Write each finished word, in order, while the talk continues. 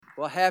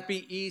Well,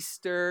 happy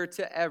Easter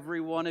to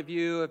every one of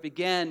you.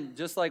 Again,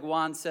 just like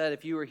Juan said,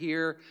 if you were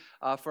here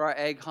for our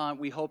egg hunt,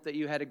 we hope that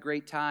you had a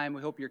great time.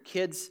 We hope your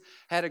kids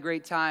had a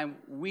great time.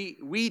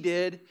 We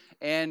did,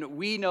 and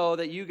we know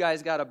that you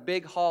guys got a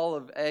big haul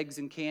of eggs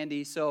and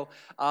candy. So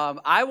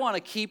I want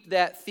to keep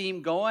that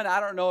theme going. I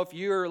don't know if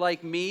you're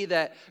like me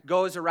that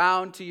goes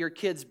around to your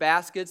kids'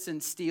 baskets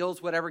and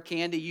steals whatever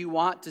candy you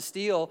want to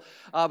steal,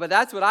 but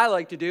that's what I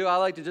like to do. I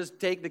like to just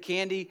take the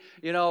candy,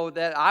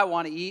 that I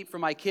want to eat for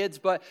my kids.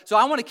 So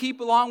I want to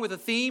keep along with the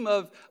theme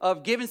of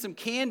giving some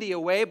candy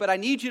away, but I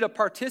need you to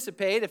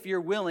participate if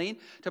you're willing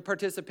to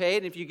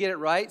participate, if you get it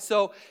right.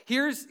 So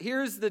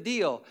here's the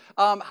deal.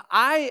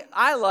 I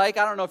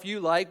don't know if you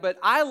like, but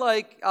I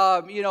like,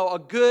 a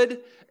good,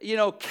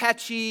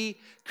 catchy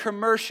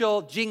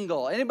commercial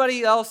jingle.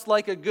 Anybody else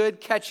like a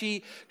good,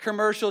 catchy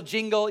commercial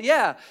jingle?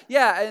 Yeah.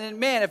 And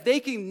man, if they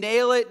can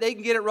nail it, they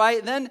can get it right.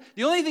 And then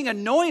the only thing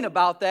annoying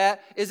about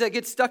that is that it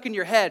gets stuck in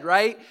your head,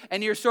 right?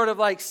 And you're sort of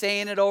like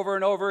saying it over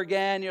and over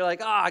again. You're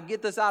like,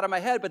 get this out of my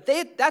head. But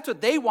that's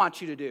what they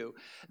want you to do.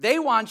 They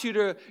want you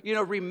to,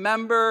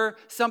 remember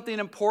something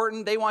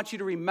important. They want you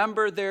to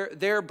remember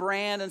their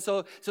brand. And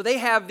so they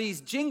have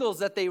these jingles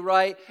that they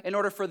write in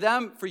order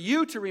for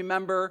you to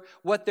remember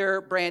what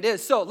their brand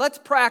is. So let's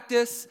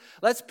practice.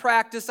 Let's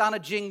practice on a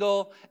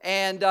jingle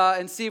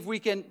and see if we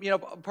can,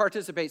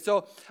 participate.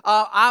 So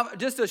I'm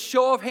just a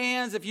show of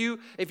hands. If you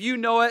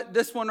know it,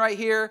 this one right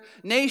here,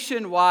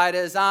 Nationwide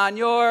is on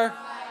your.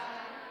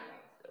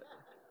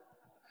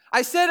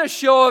 I said a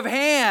show of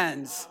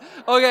hands.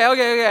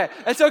 Okay.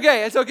 It's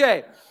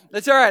okay.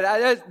 That's all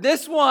right.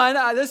 This one.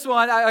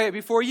 Okay,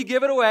 before you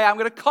give it away, I'm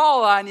going to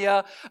call on you.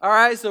 All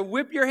right, so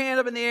whip your hand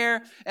up in the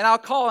air, and I'll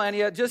call on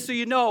you just so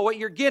you know what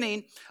you're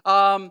getting.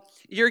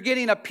 You're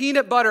getting a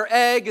peanut butter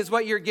egg is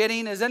what you're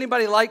getting. Does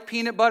anybody like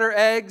peanut butter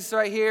eggs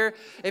right here?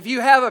 If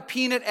you have a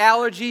peanut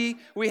allergy,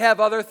 we have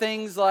other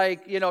things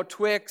like,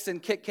 Twix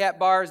and Kit Kat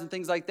bars and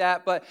things like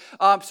that. But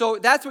so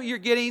that's what you're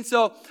getting.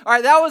 So, all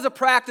right, that was a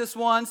practice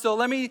one. So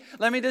let me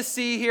just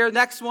see here.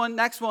 Next one.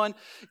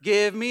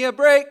 Give me a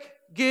break.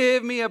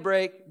 Give me a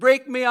break.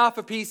 Break me off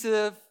a piece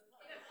of.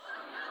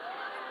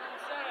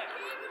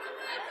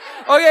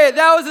 Okay,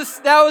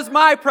 that was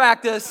my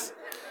practice.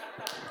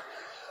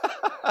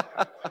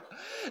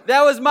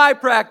 That was my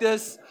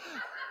practice.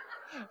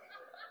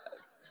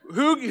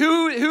 Who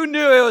knew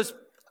it was?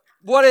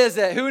 What is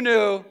it? Who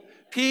knew?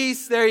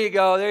 Peace. There you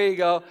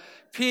go.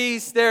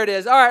 Peace. There it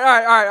is. All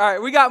right.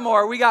 We got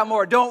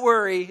more. Don't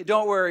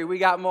worry. We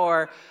got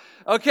more.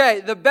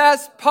 Okay. The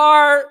best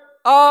part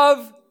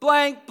of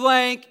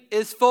blank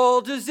is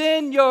Folgers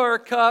in your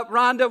cup.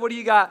 Rhonda, what do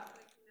you got?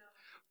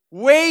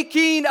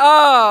 Waking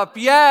up.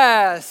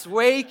 Yes,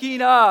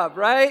 waking up,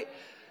 right?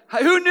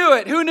 Who knew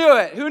it? You knew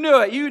it.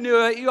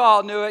 You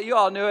all knew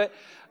it.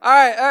 All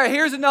right.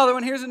 Here's another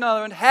one.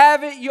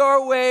 Have it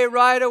your way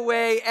right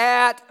away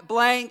at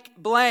blank.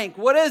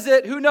 What is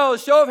it? Who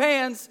knows? Show of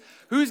hands.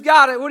 Who's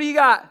got it? What do you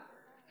got?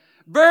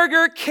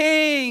 Burger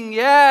King.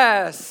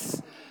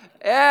 Yes,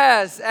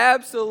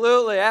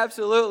 absolutely.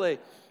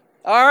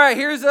 All right,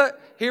 here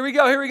we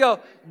go.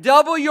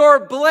 Double your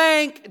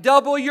blank,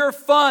 double your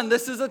fun.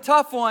 This is a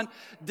tough one.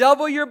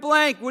 Double your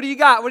blank. What do you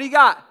got?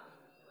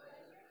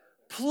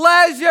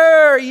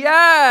 Pleasure.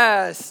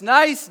 Yes.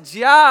 Nice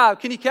job.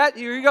 Can you catch?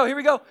 Here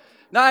we go.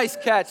 Nice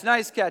catch.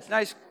 Nice.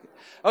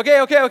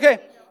 Okay.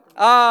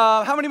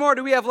 How many more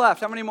do we have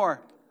left? How many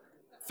more?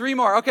 3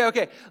 more.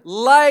 Okay.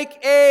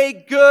 Like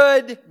a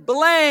good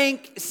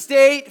blank,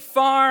 State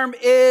Farm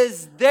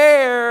is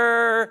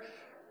there.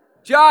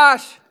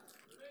 Josh.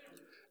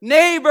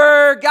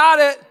 Neighbor, got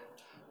it.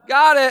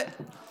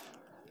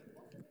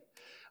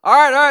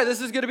 All right.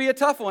 This is going to be a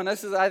tough one. I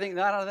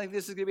don't think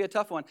this is going to be a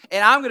tough one.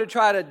 And I'm going to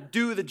try to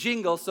do the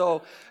jingle.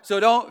 So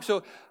ba da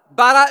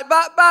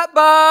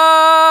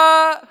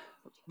ba.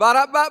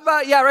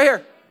 Yeah, right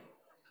here.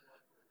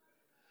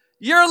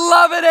 You're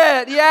loving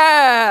it.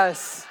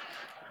 Yes.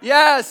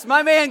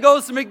 My man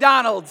goes to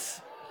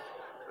McDonald's.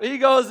 He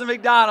goes to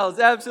McDonald's.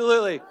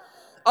 Absolutely.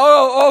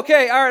 Oh,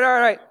 okay. All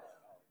right.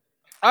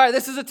 All right,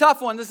 this is a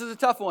tough one.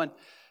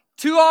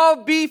 2 all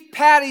beef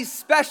patties,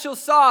 special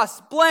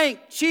sauce, blank,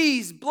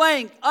 cheese,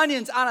 blank,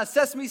 onions on a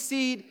sesame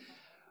seed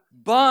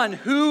bun.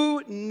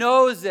 Who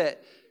knows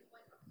it?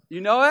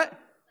 You know it?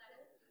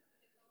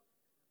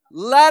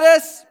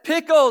 Lettuce,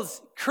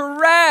 pickles.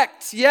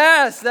 Correct.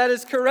 Yes, that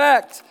is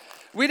correct.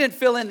 We didn't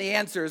fill in the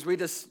answers. We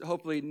just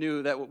hopefully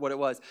knew what it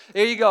was.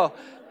 There you go.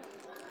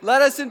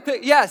 Lettuce and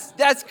pickles. Yes,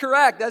 that's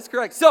correct.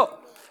 So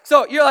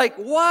you're like,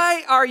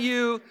 why are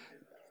you?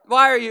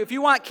 If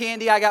you want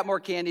candy, I got more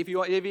candy. If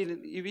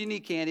you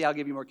need candy, I'll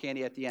give you more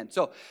candy at the end.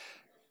 So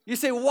you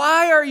say,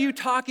 why are you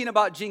talking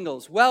about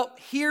jingles? Well,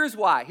 here's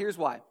why.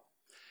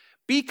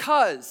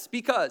 Because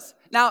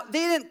now they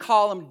didn't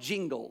call them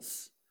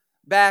jingles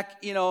back,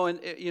 in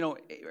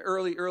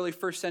early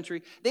first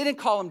century. They didn't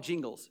call them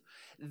jingles.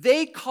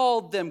 They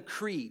called them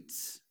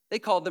creeds.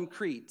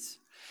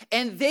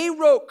 And they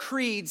wrote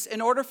creeds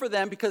in order for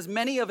them, because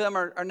many of them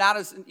are not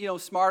as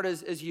smart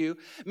as you.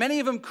 Many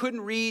of them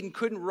couldn't read and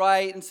couldn't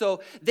write. And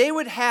so they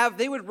would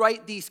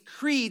write these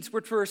creeds,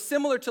 which were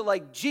similar to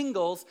like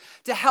jingles,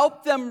 to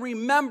help them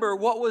remember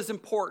what was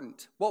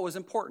important.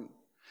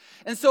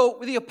 And so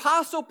the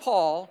Apostle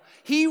Paul,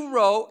 he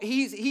wrote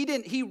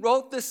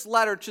this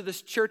letter to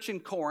this church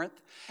in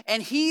Corinth,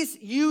 and he's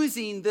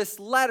using this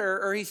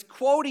letter, or he's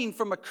quoting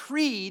from a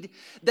creed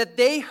that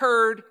they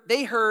heard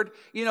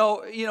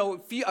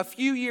a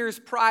few years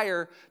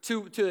prior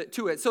to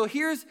it. So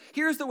here's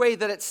the way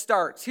that it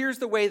starts. Here's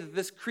the way that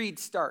this creed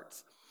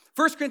starts.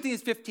 1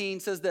 Corinthians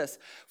 15 says this: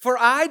 "For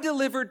I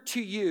delivered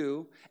to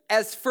you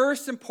as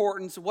first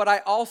importance what I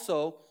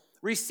also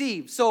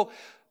received." So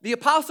the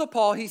Apostle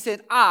Paul, he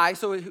said, I,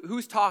 so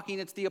who's talking?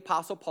 It's the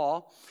Apostle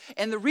Paul.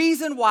 And the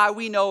reason why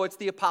we know it's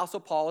the Apostle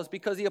Paul is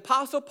because the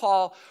Apostle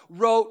Paul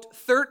wrote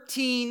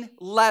 13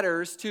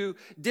 letters to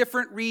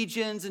different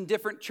regions and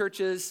different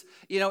churches,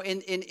 in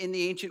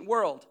the ancient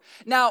world.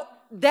 Now,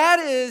 that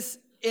is,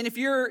 and if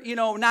you're,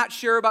 not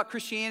sure about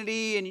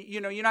Christianity and,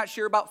 you're not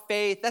sure about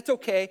faith, that's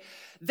okay.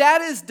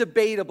 That is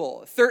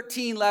debatable.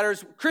 13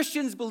 letters.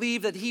 Christians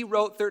believe that he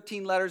wrote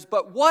 13 letters,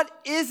 but what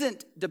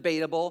isn't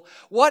debatable,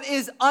 what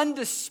is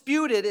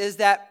undisputed, is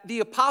that the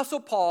Apostle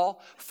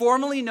Paul,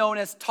 formerly known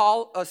as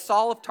Saul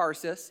of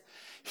Tarsus,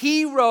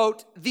 he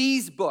wrote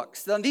these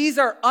books. Now, these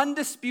are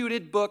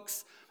undisputed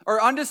books, or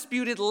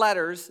undisputed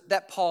letters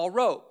that Paul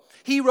wrote.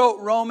 He wrote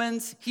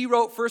Romans, he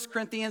wrote 1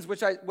 Corinthians,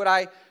 what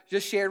I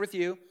just shared with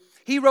you.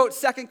 He wrote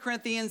 2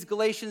 Corinthians,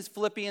 Galatians,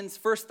 Philippians,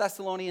 1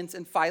 Thessalonians,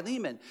 and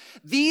Philemon.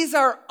 These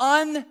are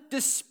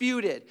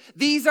undisputed.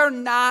 These are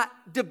not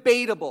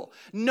debatable.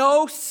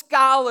 No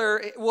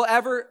scholar will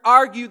ever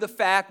argue the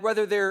fact,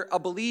 whether they're a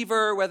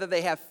believer, whether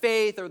they have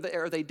faith or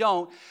they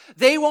don't.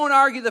 They won't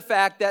argue the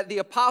fact that the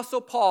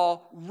Apostle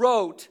Paul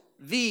wrote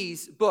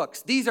these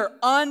books. These are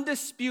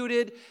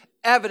undisputed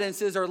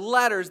evidences or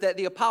letters that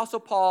the Apostle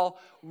Paul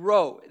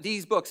wrote,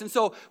 these books. And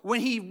so when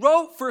he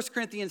wrote 1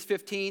 Corinthians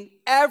 15,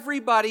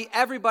 everybody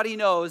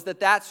knows that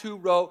that's who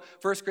wrote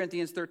 1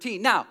 Corinthians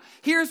 13. Now,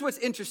 here's what's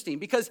interesting,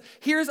 because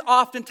here's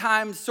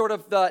oftentimes sort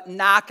of the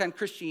knock on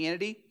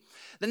Christianity.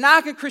 The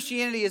knock on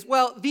Christianity is,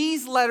 well,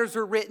 these letters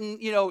were written,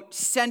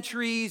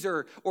 centuries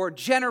or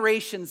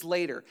generations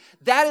later.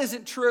 That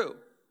isn't true.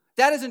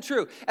 That isn't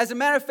true. As a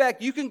matter of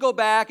fact, you can go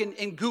back,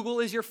 and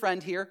Google is your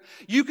friend here.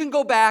 You can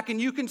go back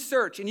and you can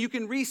search and you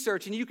can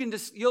research, and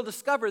you'll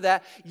discover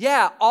that,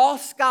 all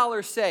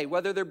scholars say,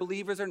 whether they're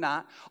believers or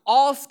not,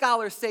 all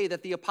scholars say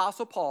that the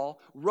Apostle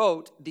Paul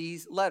wrote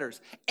these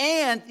letters.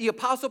 And the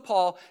Apostle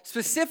Paul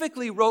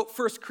specifically wrote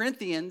 1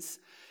 Corinthians,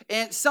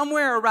 and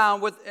somewhere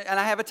around, and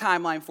I have a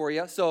timeline for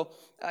you, so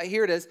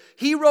here it is.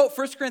 He wrote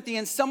 1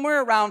 Corinthians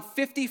somewhere around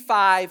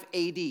 55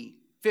 AD.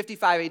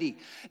 55 AD.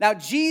 Now,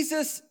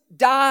 Jesus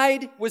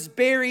died, was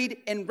buried,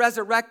 and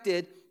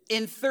resurrected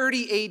in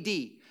 30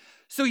 AD.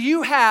 So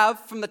you have,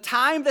 from the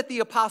time that the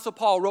Apostle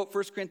Paul wrote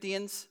 1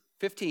 Corinthians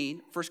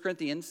 15, 1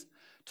 Corinthians,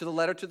 to the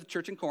letter to the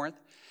church in Corinth,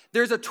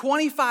 there's a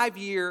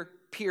 25-year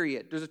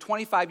period. There's a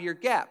 25-year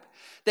gap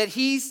that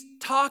he's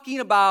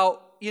talking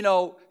about,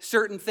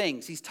 certain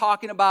things. He's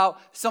talking about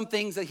some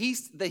things that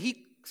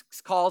he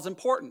calls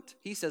important.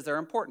 He says they're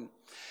important.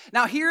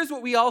 Now, here's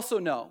what we also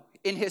know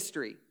in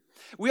history.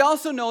 We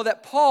also know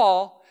that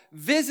Paul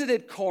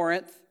visited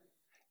Corinth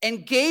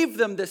and gave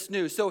them this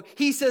news. So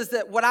he says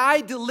that what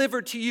I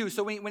delivered to you.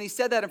 So when he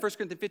said that in 1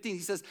 Corinthians 15,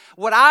 he says,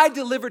 what I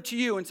delivered to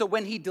you. And so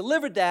when he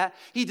delivered that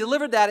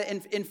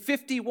in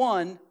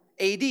 51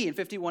 AD,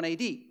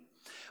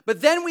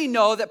 But then we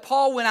know that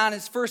Paul went on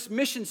his first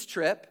missions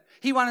trip.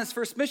 He went on his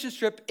first missions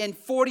trip in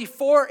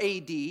 44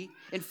 AD.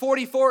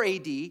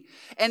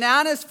 And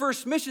on his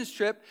first missions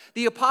trip,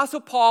 the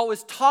Apostle Paul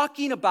was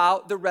talking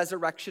about the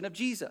resurrection of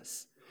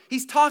Jesus.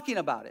 He's talking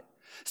about it.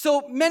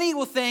 So many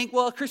will think,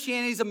 well,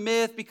 Christianity is a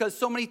myth because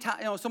so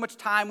much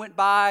time went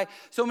by,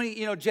 so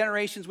many,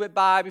 generations went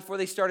by before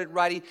they started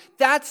writing.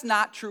 That's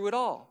not true at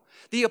all.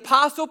 The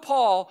Apostle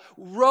Paul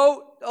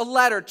wrote a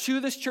letter to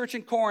this church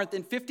in Corinth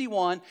in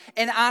 51,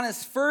 and on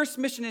his first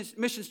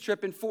missions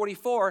trip in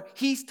 44,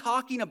 he's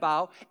talking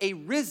about a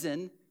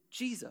risen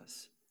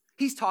Jesus.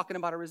 He's talking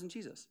about a risen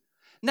Jesus.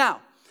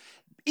 Now,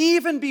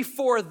 even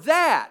before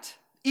that,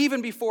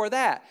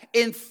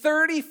 in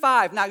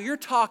 35, now you're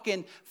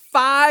talking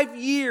 5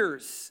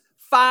 years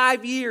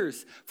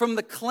from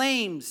the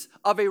claims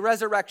of a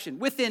resurrection.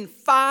 Within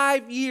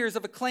 5 years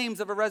of the claims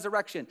of a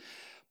resurrection,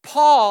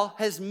 Paul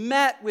has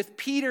met with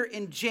Peter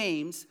and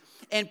James,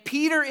 and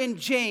Peter and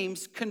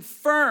James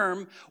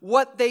confirm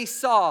what they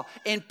saw.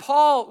 And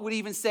Paul would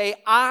even say,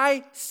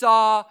 I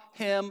saw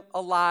him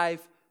alive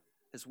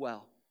as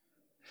well.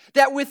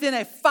 That within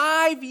a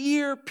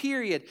 5-year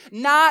period,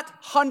 not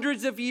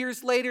hundreds of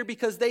years later,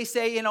 because they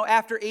say,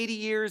 after 80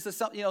 years,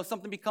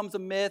 something becomes a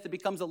myth, it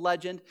becomes a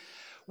legend.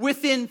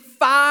 Within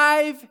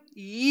 5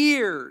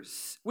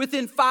 years,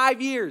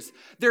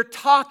 they're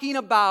talking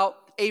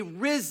about a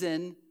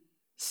risen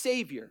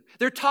Savior.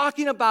 They're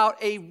talking about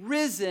a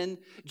risen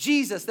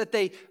Jesus that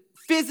they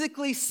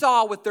physically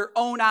saw with their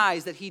own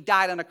eyes that he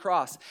died on a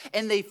cross.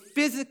 And they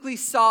physically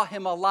saw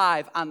him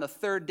alive on the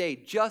third day,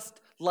 just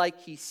like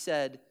he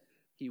said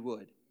he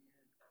would.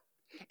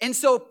 And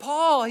so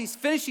Paul, he's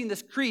finishing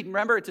this creed.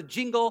 Remember, it's a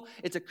jingle,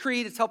 it's a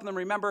creed, it's helping them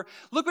remember.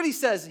 Look what he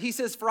says. He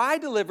says, for I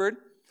delivered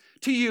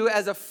to you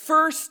as of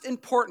first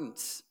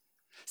importance.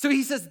 So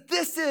he says,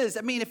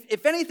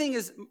 if anything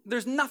is,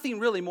 there's nothing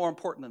really more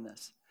important than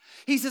this.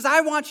 He says,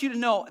 I want you to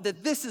know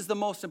that this is the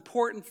most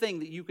important thing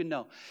that you can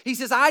know. He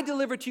says, I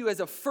delivered to you as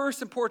a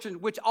first importance,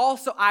 which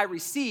also I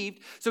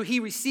received. So he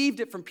received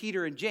it from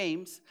Peter and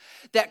James,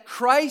 that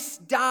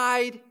Christ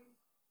died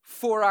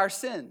for our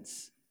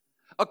sins,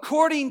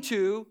 according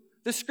to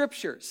the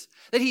Scriptures.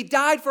 That he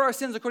died for our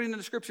sins according to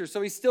the Scriptures.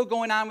 So he's still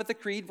going on with the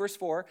creed, verse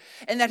 4.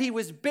 And that he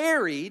was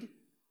buried,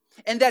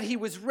 and that he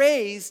was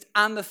raised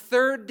on the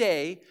third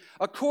day,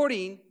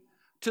 according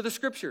to the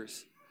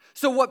Scriptures.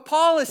 So what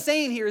Paul is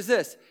saying here is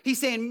this. He's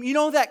saying, you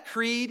know that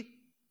creed?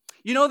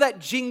 You know that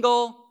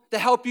jingle to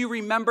help you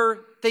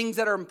remember things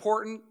that are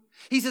important?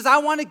 He says, I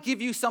want to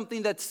give you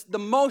something that's the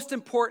most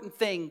important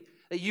thing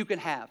that you can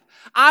have.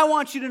 I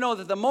want you to know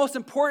that the most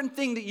important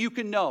thing that you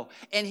can know,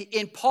 and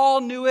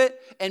Paul knew it,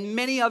 and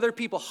many other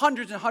people,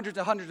 hundreds and hundreds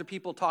and hundreds of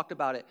people talked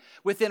about it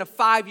within a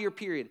 5-year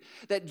period,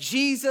 that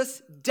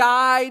Jesus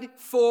died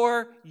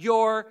for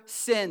your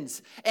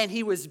sins. And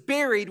he was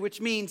buried,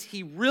 which means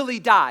he really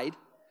died.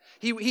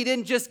 He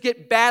didn't just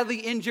get badly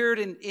injured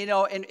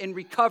and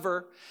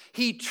recover.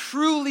 He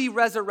truly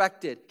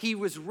resurrected. He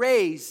was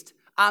raised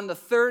on the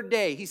third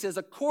day. He says,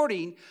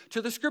 according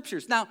to the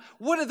Scriptures. Now,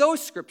 what are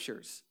those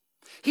Scriptures?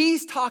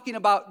 He's talking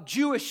about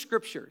Jewish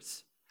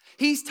Scriptures.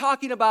 He's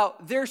talking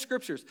about their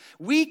Scriptures.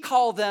 We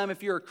call them,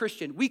 if you're a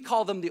Christian, we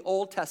call them the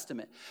Old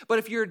Testament. But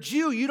if you're a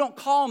Jew, you don't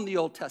call them the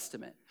Old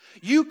Testament.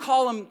 You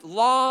call them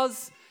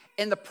laws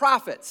and the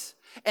prophets.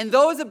 And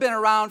those have been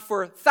around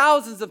for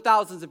thousands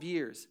of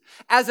years.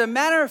 As a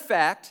matter of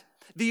fact,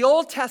 the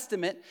Old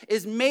Testament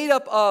is made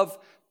up of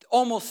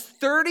almost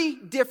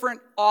 30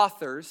 different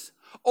authors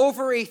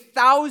over a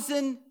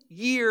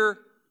 1,000-year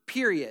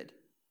period,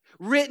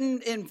 written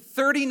in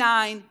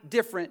 39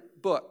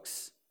 different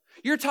books.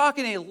 You're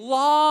talking a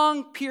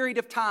long period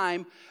of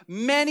time,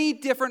 many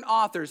different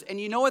authors.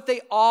 And you know what they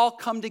all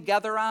come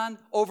together on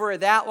over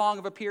that long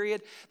of a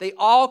period? They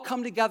all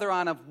come together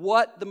on of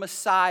what the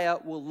Messiah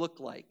will look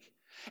like.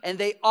 And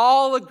they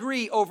all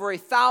agree over a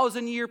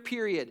 1,000-year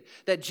period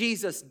that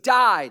Jesus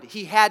died.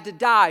 He had to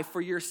die for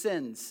your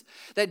sins.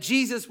 That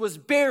Jesus was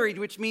buried,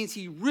 which means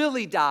he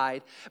really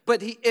died.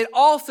 But it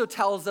also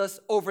tells us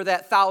over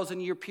that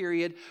 1,000-year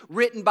period,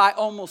 written by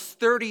almost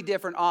 30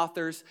 different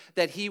authors,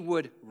 that he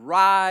would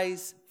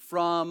rise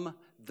from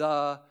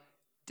the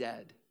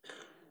dead.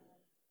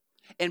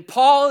 And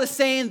Paul is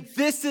saying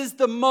this is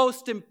the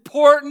most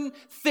important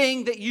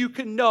thing that you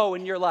can know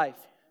in your life.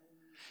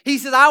 He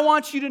says, I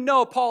want you to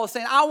know, Paul is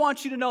saying, I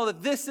want you to know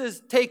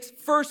that takes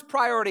first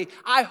priority.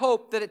 I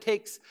hope that it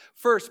takes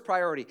first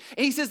priority.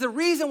 And he says the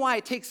reason why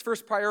it takes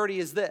first priority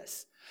is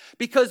this.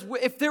 Because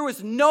if there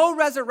was no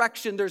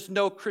resurrection, there's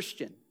no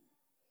Christian.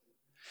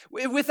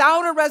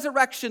 Without a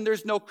resurrection,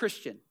 there's no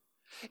Christian.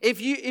 If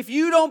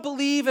you don't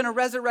believe in a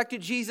resurrected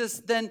Jesus,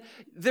 then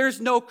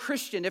there's no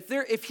Christian.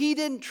 If he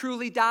didn't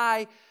truly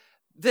die,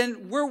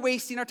 then we're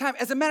wasting our time.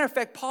 As a matter of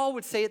fact, Paul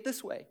would say it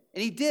this way,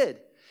 and he did.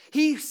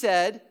 He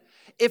said,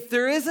 if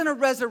there isn't a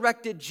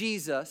resurrected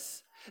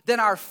Jesus, then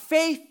our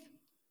faith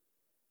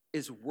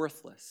is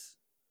worthless.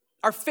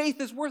 Our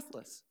faith is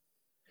worthless.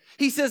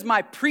 He says,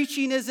 my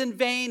preaching is in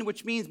vain,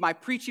 which means my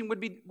preaching would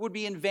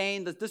be in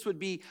vain, that this would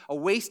be a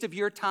waste of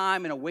your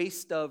time and a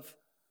waste of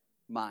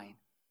mine.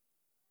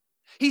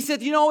 He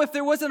said, if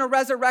there wasn't a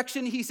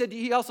resurrection,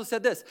 he also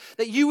said this,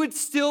 that you would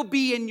still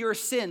be in your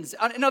sins.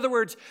 In other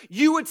words,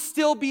 you would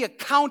still be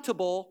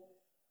accountable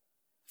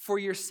for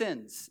your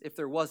sins if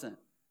there wasn't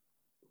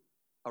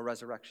a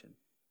resurrection.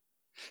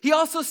 He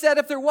also said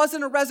if there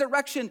wasn't a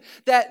resurrection,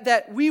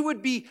 that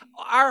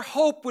our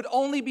hope would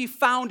only be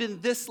found in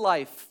this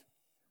life.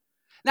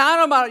 Now, I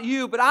don't know about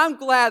you, but I'm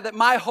glad that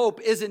my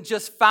hope isn't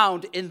just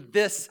found in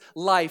this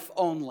life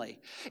only.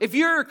 If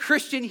you're a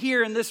Christian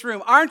here in this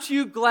room, aren't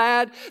you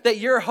glad that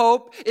your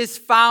hope is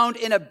found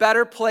in a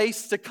better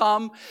place to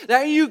come?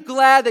 Aren't you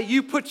glad that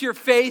you put your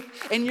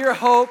faith and your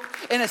hope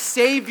in a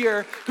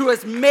Savior who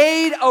has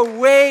made a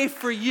way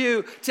for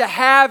you to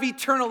have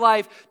eternal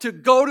life, to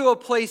go to a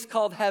place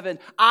called heaven?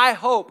 I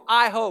hope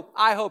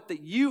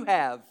that you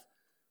have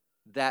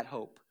that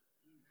hope.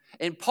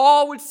 And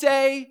Paul would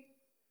say,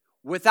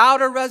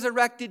 without a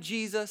resurrected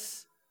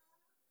Jesus,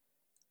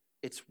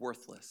 it's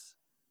worthless.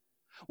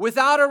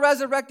 Without a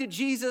resurrected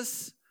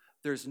Jesus,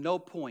 there's no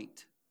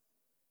point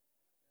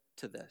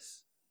to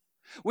this.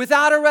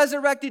 Without a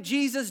resurrected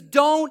Jesus,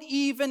 don't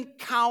even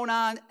count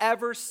on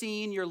ever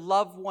seeing your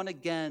loved one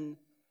again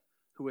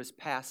who has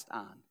passed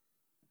on,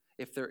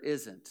 if there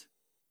isn't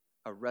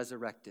a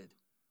resurrected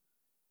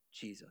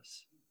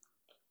Jesus.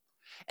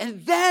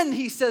 And then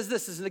he says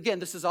this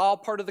is all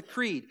part of the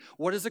creed.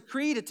 What is a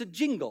creed? It's a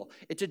jingle.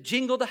 It's a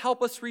jingle to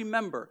help us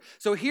remember.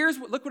 So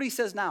look what he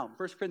says now,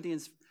 1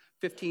 Corinthians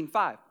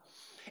 15:5.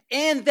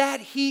 and that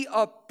he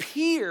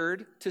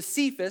appeared to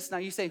Cephas. Now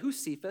you say, who's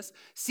Cephas?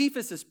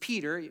 Cephas is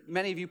Peter.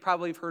 Many of you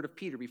probably have heard of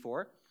Peter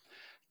before.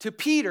 To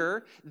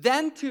Peter,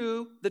 then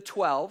to the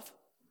 12,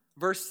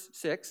 verse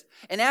 6.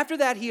 And after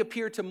that, he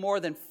appeared to more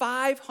than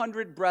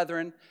 500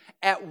 brethren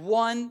at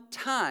one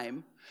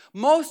time,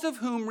 most of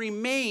whom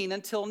remain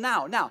until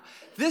now. Now,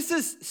 this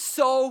is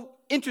so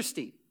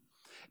interesting.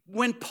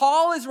 When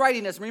Paul is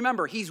writing this,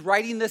 remember, he's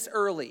writing this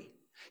early.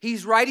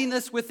 He's writing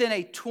this within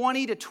a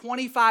 20 to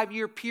 25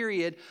 year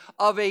period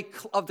of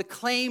the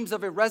claims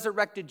of a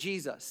resurrected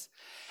Jesus.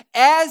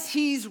 As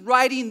he's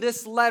writing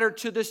this letter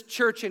to this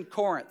church in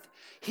Corinth,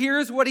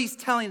 here's what he's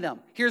telling them.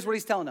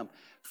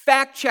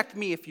 Fact check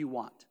me if you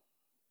want.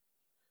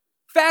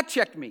 Fact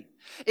check me.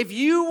 If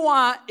you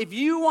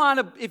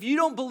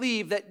don't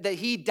believe that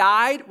he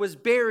died, was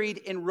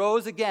buried, and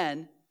rose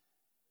again,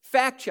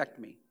 fact check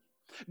me.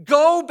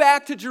 Go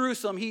back to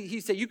Jerusalem.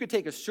 He said you could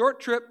take a short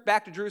trip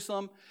back to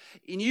Jerusalem,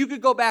 and you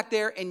could go back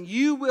there, and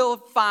you will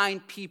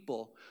find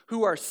people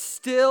who are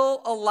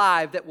still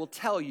alive that will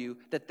tell you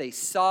that they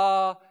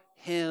saw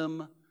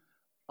him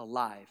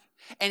alive.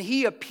 And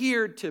he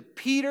appeared to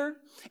Peter,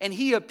 and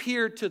he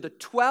appeared to the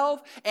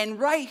 12, and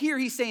right here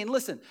he's saying,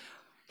 listen,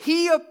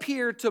 he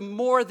appeared to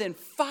more than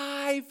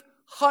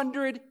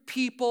 500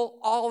 people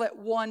all at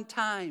one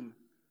time.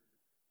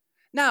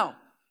 Now,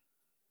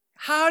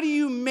 how do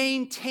you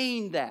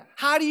maintain that?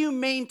 How do you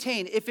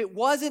maintain if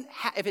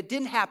it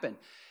didn't happen,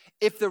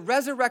 if the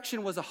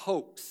resurrection was a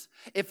hoax,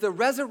 if the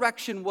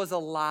resurrection was a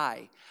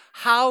lie?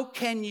 How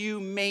can you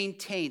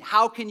maintain?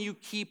 How can you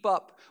keep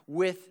up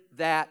with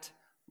that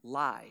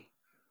lie?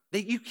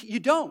 That you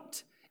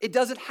don't. It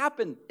doesn't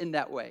happen in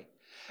that way.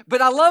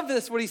 But I love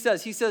this, what he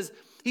says. He says,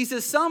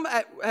 some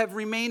have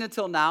remained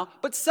until now,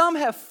 but some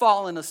have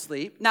fallen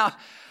asleep. Now,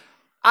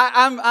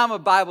 I'm a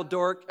Bible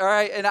dork, all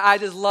right, and I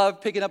just love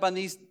picking up on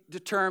these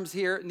terms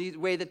here and the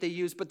way that they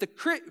use. But the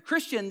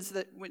Christians,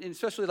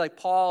 especially like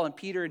Paul and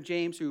Peter and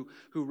James, who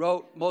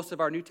wrote most of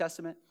our New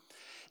Testament,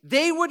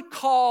 they would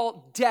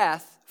call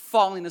death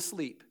falling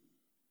asleep.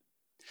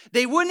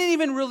 They wouldn't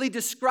even really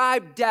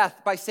describe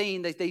death by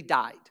saying that they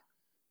died.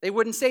 They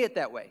wouldn't say it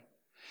that way.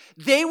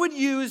 They would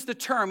use the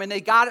term, and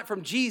they got it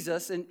from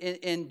Jesus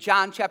in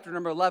John chapter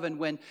number 11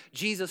 when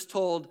Jesus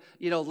told,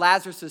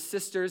 Lazarus'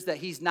 sisters that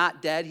he's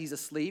not dead, he's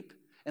asleep.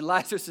 And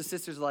Lazarus'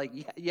 sisters are like,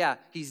 yeah,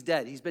 he's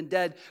dead. He's been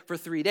dead for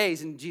 3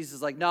 days. And Jesus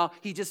is like, no,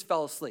 he just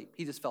fell asleep.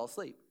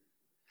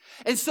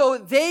 And so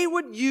they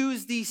would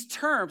use these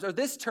terms, or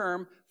this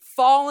term,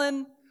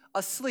 fallen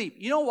asleep.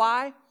 You know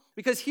why?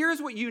 Because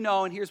here's what you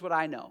know and here's what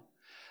I know.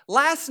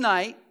 Last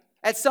night,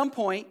 at some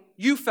point,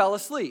 you fell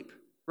asleep,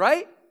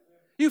 right?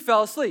 You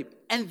fell asleep.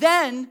 And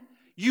then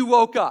you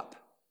woke up.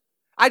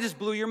 I just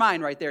blew your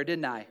mind right there,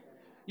 didn't I?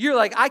 You're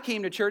like, I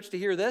came to church to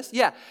hear this?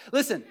 Yeah.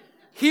 Listen,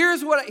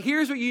 here's what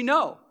you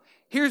know.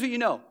 Here's what you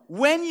know.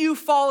 When you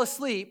fall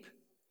asleep,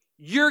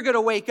 you're going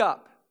to wake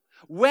up.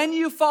 When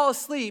you fall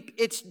asleep,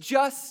 it's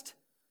just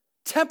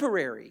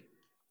temporary.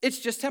 It's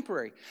just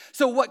temporary.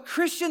 So what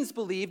Christians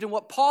believed and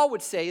what Paul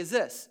would say is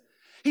this.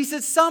 He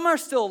says, some are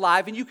still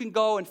alive, and you can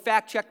go and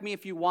fact check me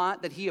if you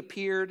want, that he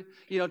appeared,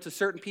 to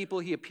certain people.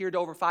 He appeared to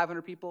over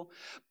 500 people.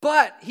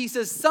 But he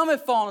says, some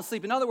have fallen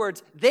asleep. In other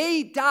words,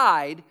 they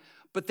died,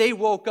 but they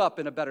woke up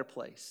in a better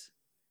place.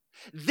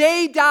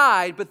 They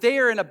died, but they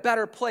are in a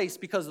better place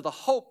because of the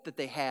hope that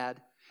they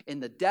had in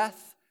the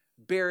death,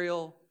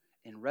 burial,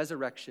 and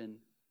resurrection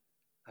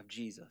of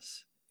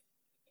Jesus.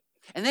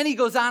 And then he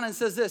goes on and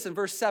says this in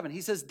verse 7.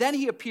 He says, then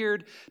he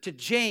appeared to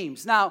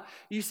James. Now,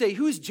 you say,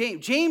 who's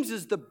James? James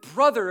is the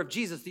brother of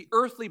Jesus, the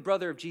earthly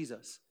brother of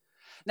Jesus.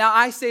 Now,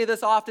 I say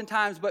this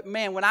oftentimes, but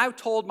man, when I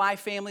told my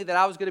family that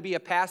I was going to be a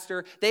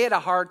pastor, they had a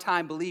hard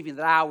time believing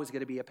that I was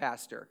going to be a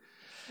pastor.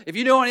 If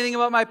you know anything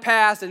about my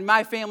past, and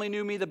my family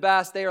knew me the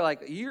best, they were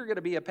like, you're going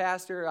to be a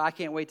pastor? I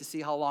can't wait to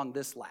see how long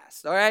this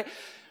lasts, all right?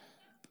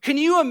 Can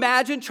you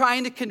imagine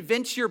trying to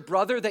convince your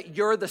brother that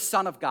you're the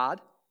Son of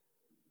God?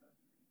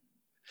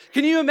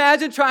 Can you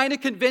imagine trying to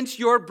convince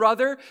your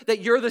brother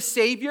that you're the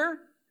Savior?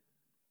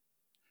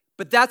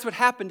 But that's what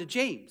happened to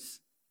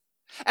James.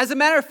 As a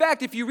matter of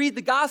fact, if you read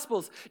the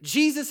Gospels,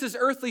 Jesus'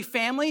 earthly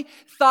family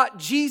thought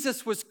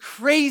Jesus was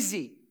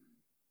crazy.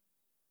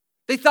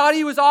 They thought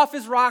he was off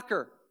his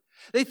rocker.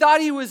 They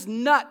thought he was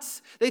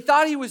nuts. They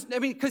thought he was,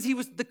 because he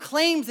was the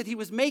claims that he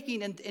was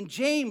making, and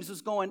James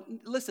was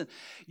going, listen,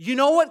 you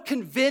know what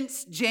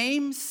convinced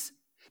James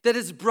that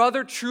his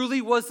brother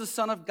truly was the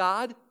Son of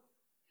God?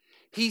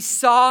 He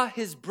saw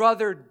his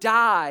brother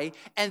die,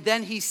 and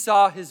then he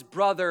saw his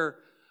brother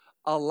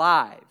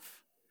alive.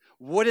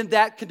 Wouldn't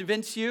that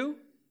convince you?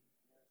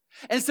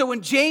 And so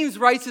when James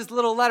writes his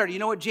little letter, do you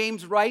know what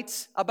James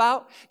writes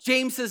about?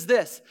 James says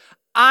this,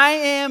 I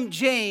am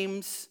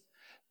James,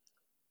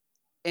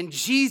 and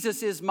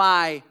Jesus is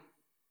my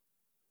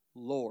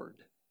Lord.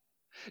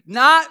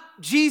 Not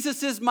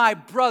Jesus is my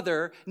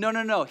brother.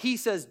 No. He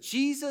says,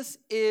 Jesus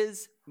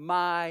is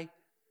my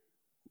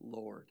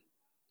Lord.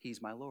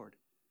 He's my Lord.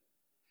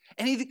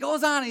 And he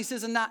goes on and he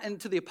says,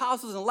 and to the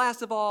apostles, and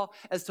last of all,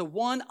 as to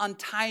one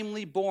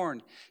untimely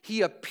born,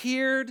 he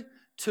appeared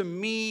to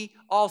me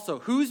also.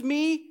 Who's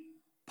me?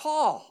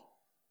 Paul.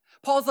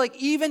 Paul's like,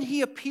 even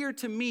he appeared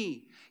to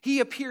me. He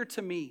appeared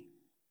to me.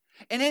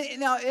 And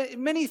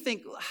many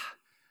think,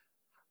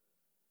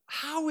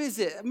 how is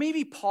it?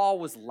 Maybe Paul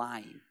was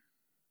lying.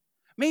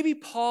 Maybe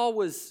Paul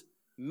was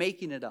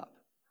making it up.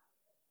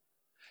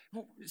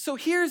 So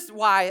here's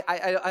why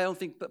I don't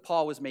think that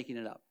Paul was making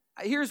it up.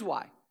 Here's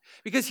why.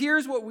 Because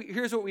here's what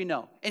we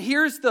know. And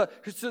here's the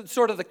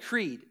sort of the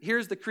creed.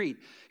 Here's the creed.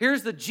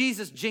 Here's the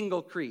Jesus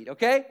jingle creed,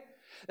 okay?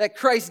 That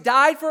Christ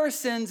died for our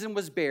sins and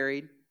was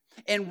buried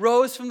and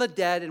rose from the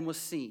dead and was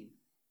seen.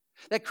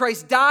 That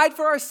Christ died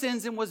for our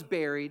sins and was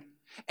buried,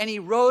 and he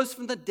rose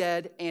from the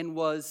dead and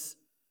was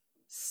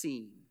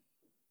seen.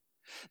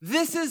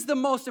 This is the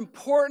most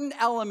important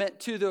element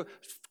to the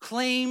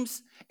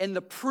claims and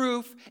the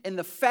proof and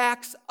the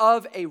facts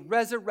of a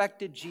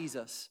resurrected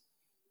Jesus.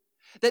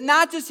 That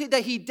not just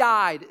that he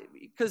died,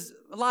 because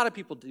a lot of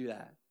people do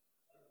that.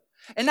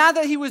 And not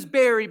that he was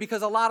buried,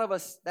 because a lot of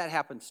us, that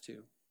happens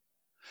too.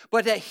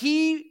 But that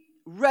he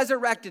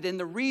resurrected, and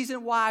the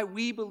reason why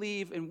we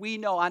believe and we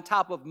know on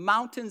top of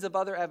mountains of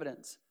other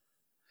evidence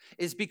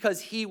is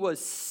because he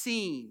was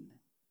seen.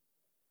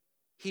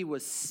 He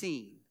was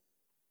seen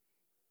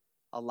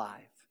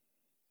alive.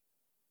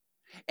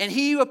 And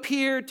he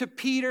appeared to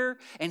Peter,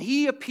 and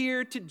he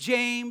appeared to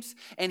James,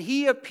 and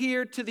he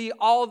appeared to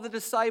all the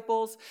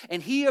disciples,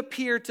 and he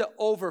appeared to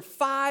over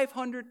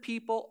 500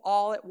 people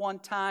all at one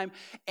time,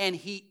 and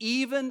he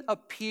even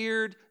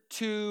appeared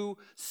to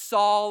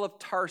Saul of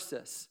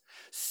Tarsus.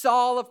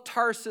 Saul of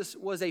Tarsus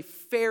was a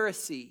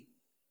Pharisee.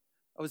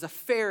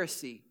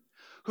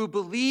 Who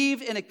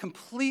believed in a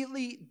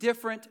completely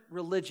different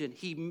religion.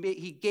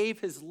 He gave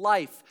his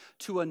life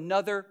to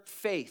another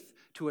faith,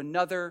 to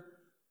another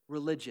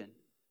religion.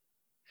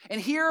 And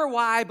here are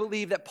why I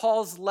believe that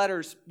Paul's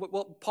letters,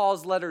 what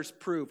Paul's letters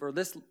prove, or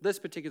this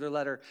particular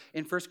letter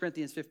in 1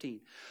 Corinthians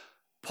 15.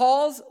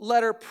 Paul's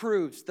letter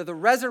proves that the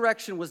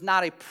resurrection was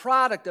not a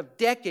product of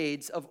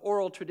decades of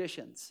oral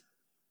traditions.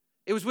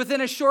 It was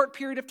within a short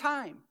period of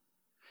time.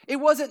 It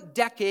wasn't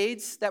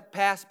decades that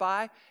passed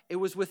by. It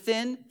was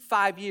within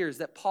 5 years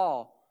that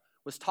Paul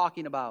was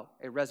talking about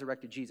a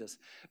resurrected Jesus.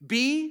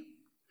 B,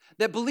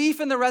 that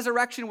belief in the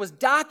resurrection was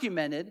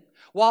documented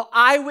while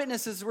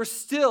eyewitnesses were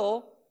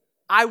still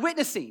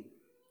eyewitnessing.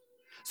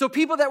 So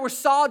people that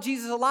saw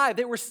Jesus alive,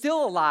 they were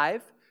still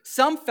alive.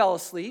 Some fell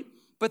asleep,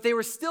 but they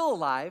were still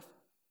alive.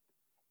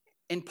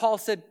 And Paul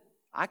said,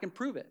 I can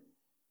prove it.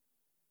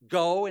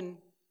 Go and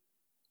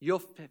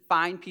you'll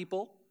find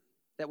people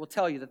that will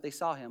tell you that they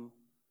saw him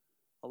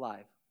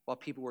alive while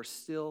people were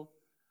still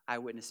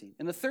eyewitnessing.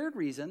 And the third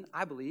reason,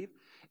 I believe,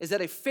 is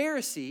that a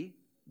Pharisee,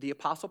 the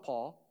Apostle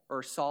Paul,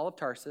 or Saul of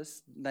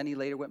Tarsus, then he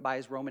later went by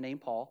his Roman name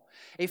Paul,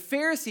 a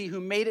Pharisee who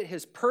made it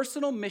his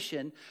personal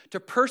mission to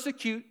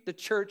persecute the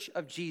church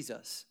of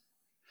Jesus.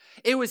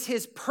 It was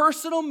his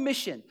personal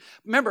mission.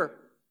 Remember,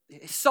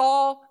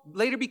 Saul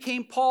later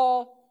became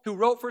Paul, who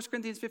wrote 1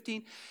 Corinthians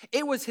 15.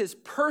 It was his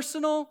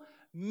personal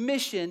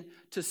mission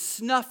to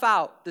snuff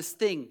out this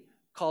thing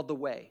called the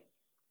way.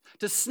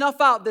 To snuff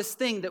out this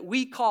thing that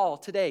we call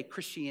today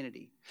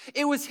Christianity.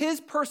 It was his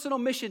personal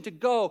mission to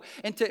go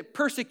and to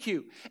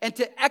persecute and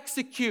to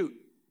execute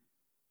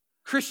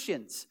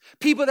Christians,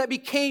 people that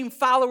became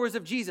followers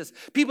of Jesus,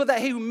 people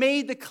who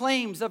made the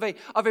claims of a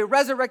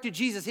resurrected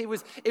Jesus. It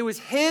was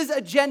his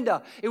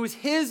agenda. It was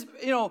his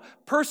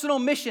personal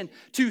mission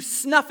to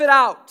snuff it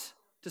out,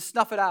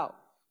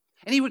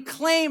 And he would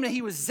claim that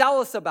he was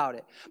zealous about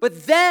it.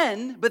 But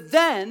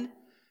then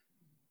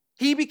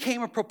he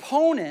became a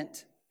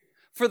proponent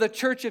for the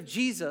church of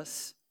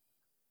Jesus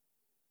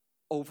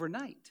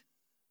overnight.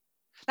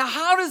 Now,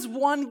 how does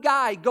one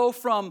guy go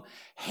from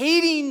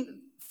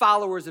hating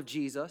followers of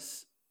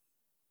Jesus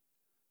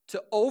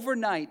to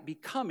overnight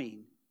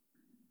becoming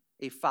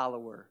a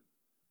follower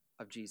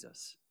of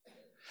Jesus?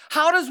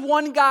 How does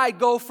one guy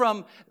go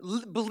from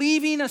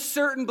believing a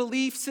certain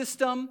belief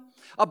system,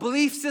 a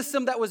belief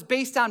system that was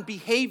based on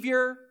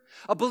behavior,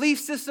 a belief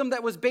system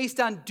that was based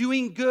on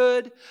doing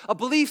good, a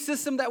belief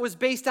system that was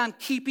based on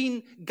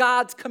keeping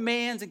God's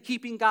commands and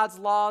keeping God's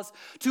laws,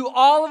 to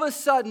all of a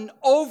sudden,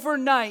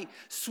 overnight,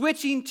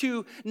 switching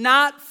to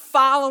not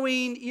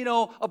following,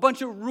 a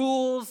bunch of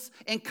rules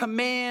and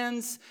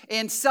commands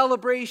and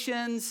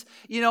celebrations,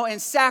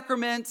 and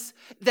sacraments,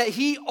 that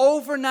he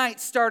overnight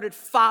started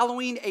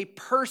following a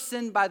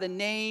person by the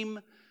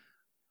name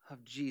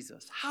of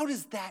Jesus. How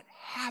does that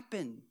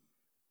happen?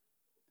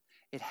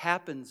 It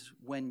happens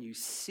when you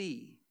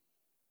see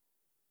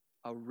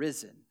a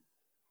risen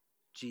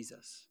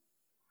Jesus.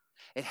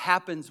 It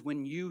happens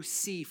when you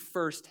see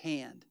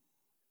firsthand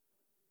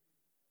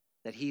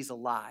that he's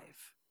alive.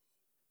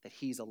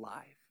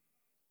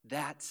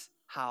 That's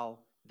how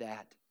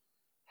that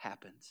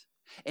happens.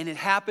 And it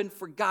happened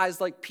for guys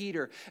like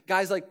Peter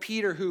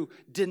who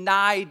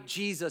denied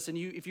Jesus. And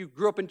if you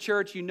grew up in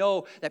church, you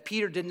know that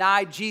Peter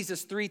denied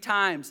Jesus 3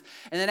 times.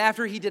 And then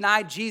after he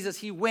denied Jesus,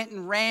 he went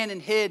and ran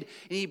and hid.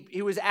 And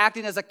he was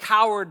acting as a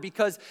coward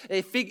because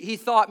he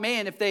thought,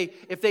 man, if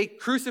they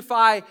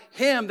crucify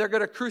him, they're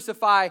going to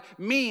crucify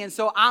me. And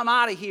so I'm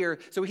out of here.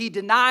 So he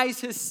denies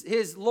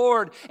his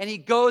Lord, and he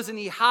goes and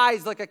he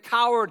hides like a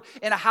coward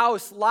in a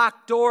house,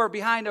 locked door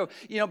behind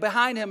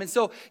him. And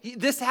so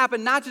this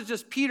happened not to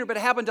just Peter, but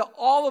it happened to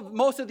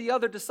most of the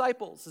other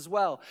disciples as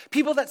well.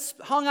 People that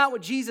hung out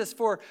with Jesus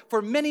for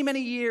many,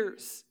 many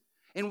years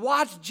and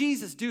watched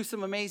Jesus do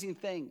some amazing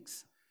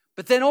things.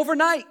 But then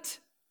overnight,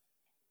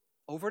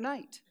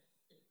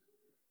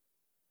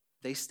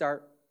 they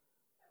start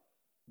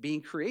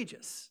being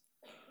courageous.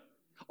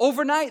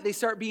 Overnight, they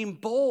start being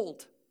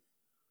bold.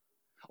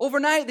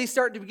 Overnight, they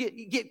start to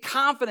get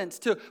confidence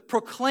to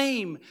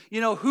proclaim,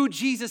 who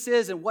Jesus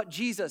is and what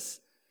Jesus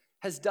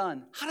has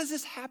done. How does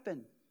this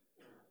happen?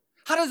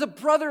 How does a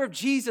brother of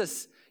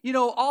Jesus,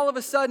 all of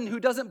a sudden who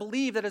doesn't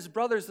believe that his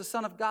brother is the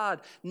Son of God,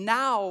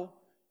 now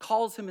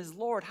calls him his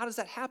Lord? How does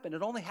that happen?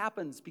 It only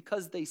happens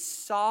because they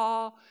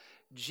saw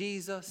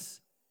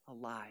Jesus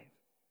alive.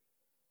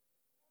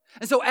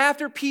 And so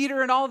after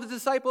Peter and all the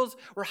disciples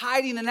were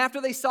hiding, and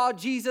after they saw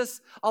Jesus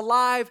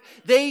alive,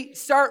 they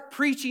start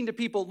preaching to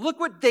people. Look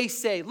what they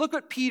say. Look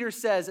what Peter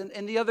says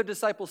and the other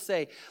disciples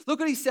say. Look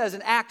what he says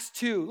in Acts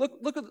 2.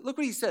 Look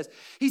what he says.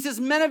 He says,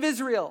 men of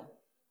Israel,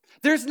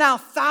 there's now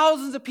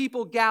thousands of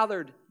people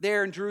gathered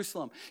there in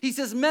Jerusalem. He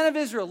says, men of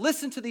Israel,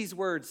 listen to these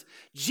words.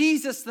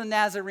 Jesus the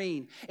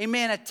Nazarene, a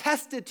man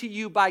attested to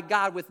you by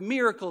God with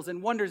miracles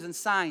and wonders and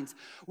signs,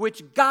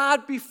 which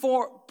God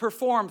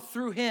performed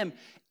through him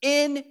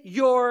in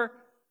your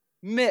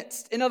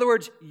midst. In other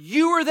words,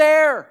 you were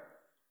there.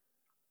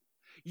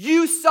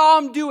 You saw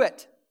him do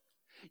it.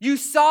 You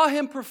saw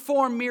him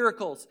perform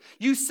miracles.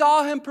 You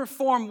saw him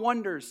perform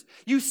wonders.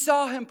 You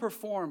saw him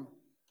perform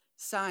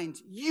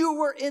signs. You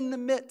were in the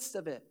midst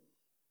of it.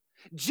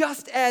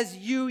 Just as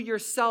you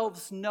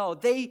yourselves know.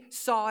 They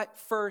saw it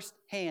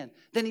firsthand.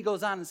 Then he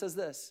goes on and says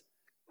this.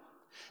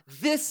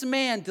 This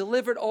man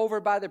delivered over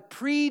by the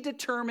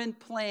predetermined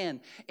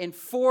plan and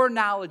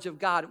foreknowledge of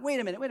God. Wait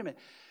a minute.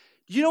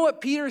 You know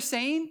what Peter's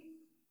saying?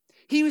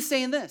 He was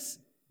saying this,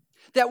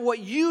 that what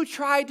you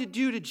tried to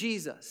do to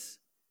Jesus,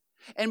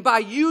 and by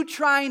you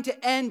trying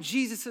to end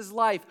Jesus'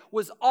 life,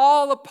 was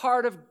all a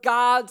part of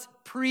God's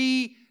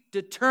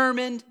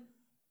predetermined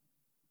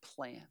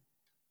plan.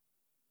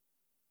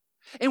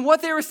 And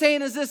what they were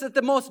saying is this, at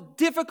the most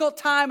difficult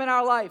time in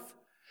our life,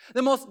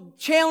 the most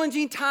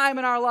challenging time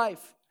in our life,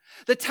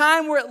 the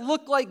time where it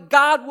looked like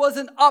God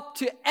wasn't up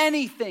to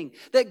anything,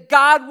 that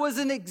God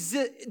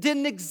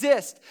didn't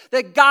exist,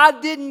 that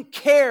God didn't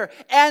care,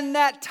 and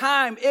that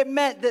time it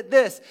meant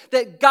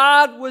that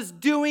God was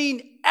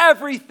doing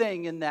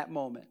everything in that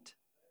moment.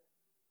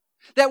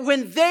 That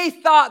when they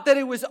thought that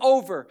it was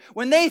over,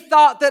 when they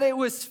thought that it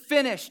was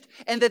finished,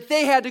 and that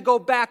they had to go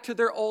back to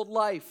their old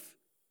life,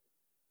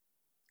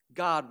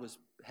 God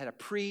had a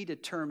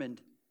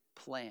predetermined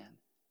plan.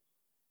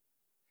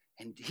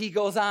 And he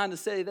goes on to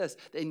say this,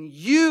 and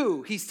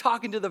he's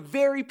talking to the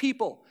very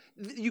people,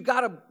 you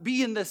got to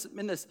be in this.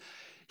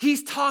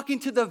 He's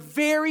talking to the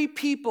very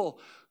people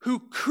who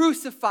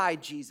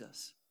crucified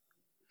Jesus.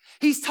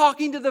 He's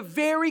talking to the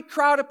very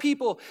crowd of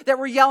people that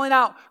were yelling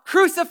out,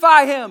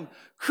 crucify him,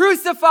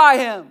 crucify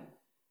him.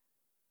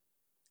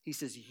 He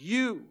says,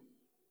 you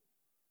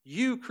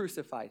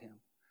crucified him.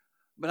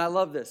 But I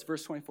love this,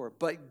 verse 24,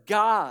 but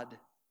God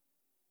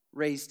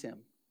raised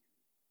him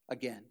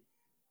again,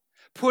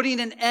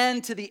 putting an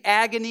end to the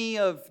agony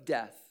of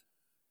death,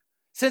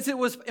 since it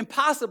was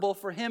impossible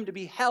for him to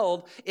be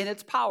held in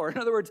its power. In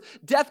other words,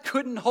 death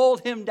couldn't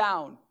hold him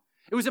down.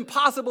 It was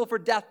impossible for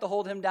death to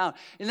hold him down.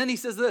 And then he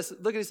says this,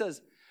 look what he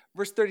says,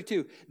 verse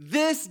 32,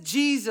 this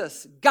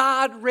Jesus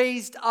God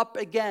raised up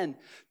again,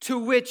 to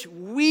which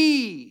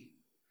we,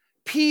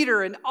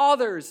 Peter and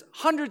others,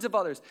 hundreds of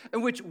others,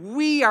 in which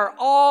we are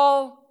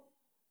all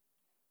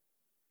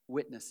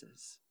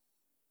witnesses.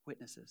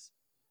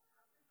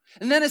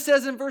 And then it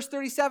says in verse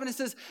 37, it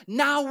says,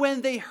 now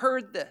when they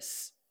heard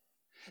this,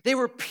 they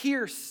were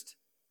pierced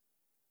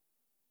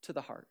to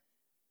the heart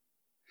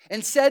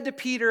and said to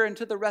Peter and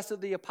to the rest of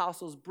the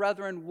apostles,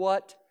 brethren,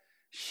 what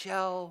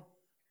shall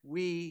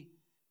we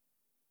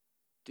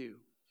do?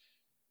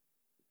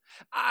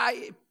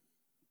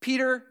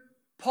 Peter,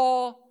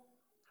 Paul,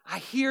 I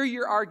hear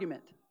your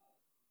argument.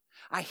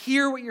 I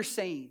hear what you're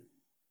saying.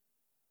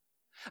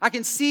 I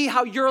can see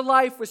how your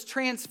life was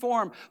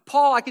transformed.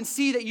 Paul, I can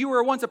see that you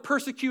were once a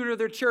persecutor of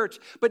their church,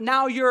 but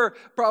now you're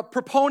a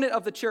proponent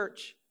of the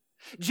church.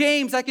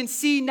 James, I can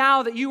see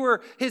now that you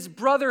were his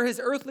brother, his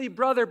earthly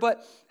brother,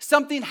 but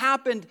something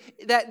happened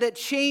that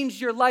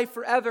changed your life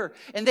forever.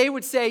 And they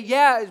would say,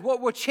 yeah,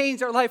 what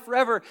changed our life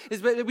forever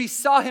is that we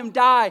saw him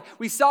die,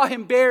 we saw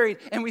him buried,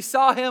 and we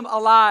saw him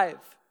alive.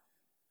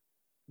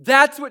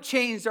 That's what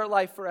changed our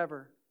life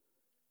forever.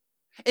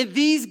 And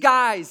these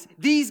guys,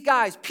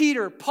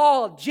 Peter,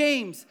 Paul,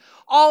 James,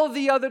 all of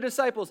the other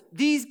disciples,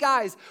 these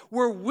guys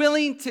were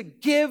willing to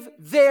give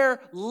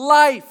their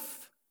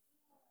life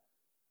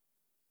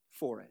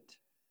for it.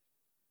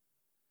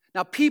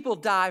 Now, people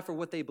die for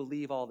what they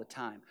believe all the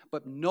time,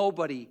 but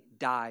nobody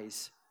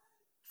dies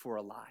for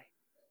a lie.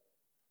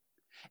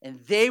 And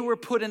they were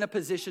put in a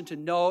position to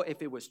know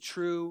if it was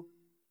true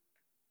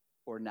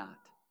or not.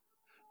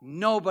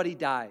 Nobody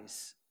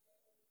dies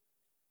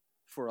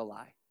for a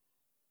lie.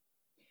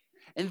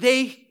 And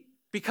they,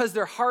 because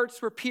their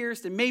hearts were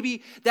pierced, and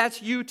maybe that's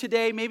you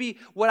today, maybe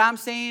what I'm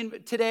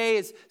saying today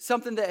is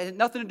something that had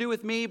nothing to do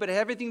with me, but had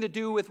everything to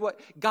do with what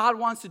God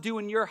wants to do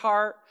in your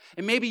heart.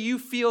 And maybe you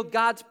feel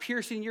God's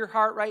piercing your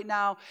heart right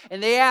now,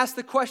 and they ask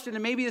the question,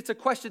 and maybe it's a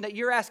question that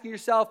you're asking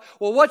yourself,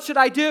 well, what should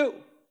I do?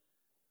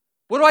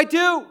 What do I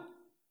do?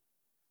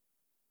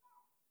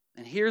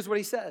 And here's what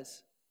he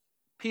says.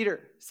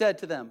 Peter said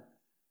to them,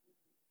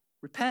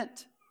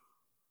 repent.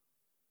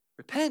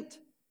 Repent.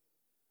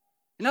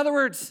 In other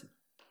words,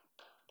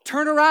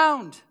 turn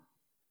around.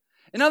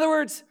 In other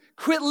words,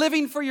 quit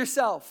living for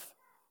yourself.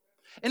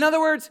 In other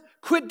words,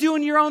 quit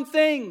doing your own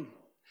thing.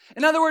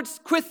 In other words,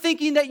 quit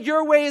thinking that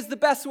your way is the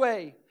best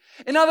way.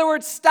 In other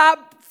words,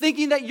 stop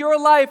thinking that your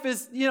life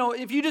is,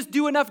 if you just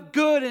do enough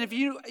good, and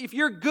if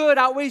your good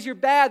outweighs your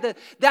bad,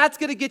 that's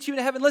going to get you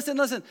into heaven.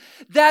 Listen.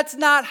 That's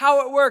not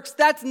how it works.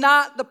 That's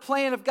not the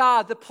plan of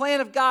God. The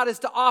plan of God is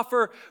to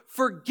offer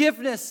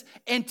forgiveness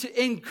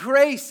and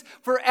grace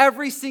for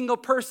every single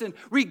person,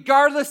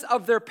 regardless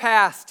of their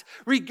past,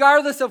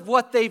 regardless of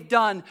what they've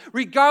done,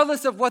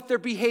 regardless of what their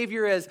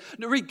behavior is,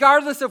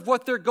 regardless of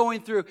what they're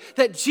going through,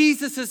 that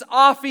Jesus is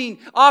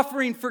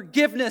offering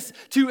forgiveness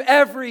to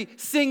every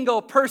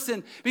single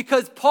person,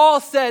 because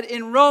Paul said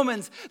in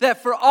Romans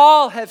that for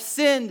all have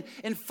sinned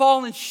and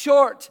fallen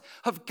short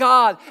of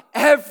God.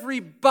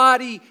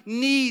 Everybody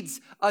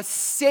needs a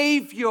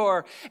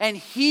Savior, and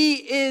He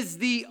is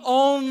the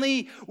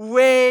only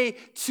way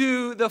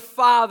to the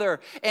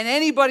Father. And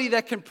anybody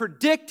that can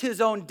predict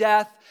His own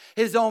death,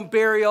 His own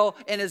burial,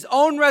 and His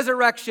own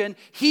resurrection,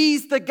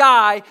 He's the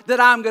guy that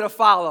I'm going to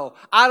follow.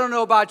 I don't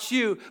know about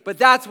you, but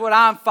that's what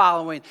I'm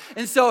following.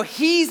 And so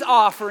He's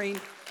offering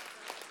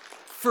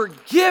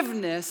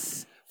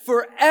forgiveness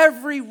for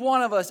every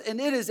one of us, and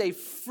it is a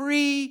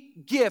free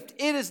gift.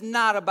 It is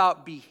not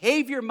about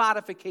behavior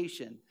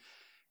modification.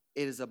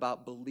 It is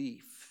about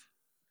belief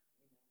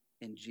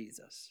in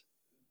Jesus.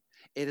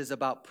 It is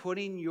about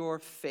putting your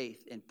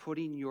faith and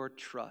putting your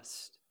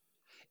trust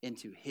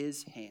into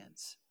His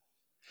hands.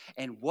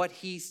 And what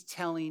He's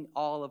telling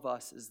all of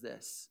us is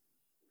this: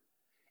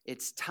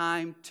 it's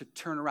time to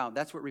turn around.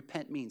 That's what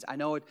repent means. I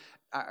know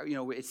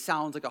it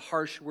sounds like a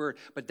harsh word,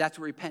 but that's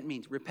what repent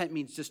means. Repent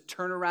means just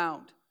turn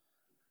around.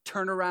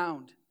 Turn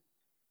around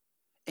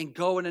and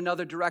go in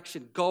another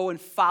direction. Go and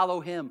follow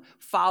Him.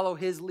 Follow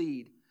His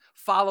lead.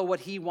 Follow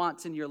what He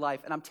wants in your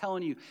life. And I'm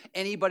telling you,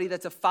 anybody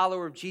that's a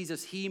follower of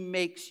Jesus, He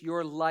makes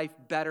your life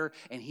better,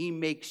 and He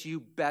makes you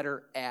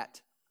better at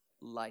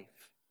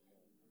life.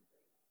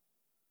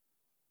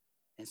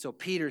 And so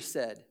Peter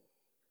said,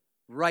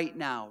 right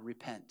now,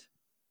 repent.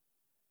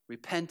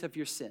 Repent of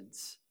your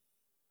sins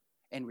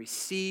and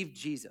receive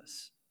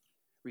Jesus.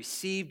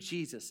 Receive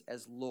Jesus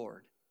as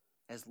Lord.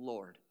 As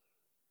Lord.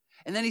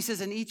 And then he says,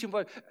 and each of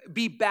you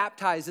be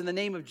baptized in the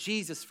name of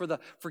Jesus for the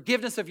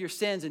forgiveness of your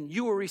sins, and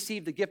you will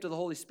receive the gift of the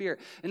Holy Spirit.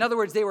 In other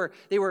words, they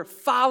were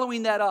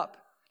following that up.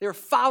 They were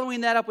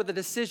following that up with a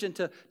decision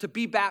to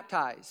be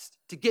baptized,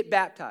 to get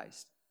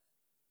baptized.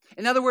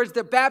 In other words,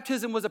 their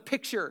baptism was a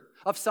picture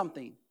of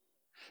something.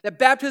 That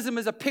baptism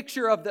is a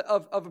picture of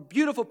a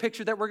beautiful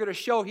picture that we're going to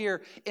show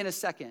here in a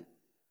second.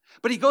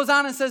 But he goes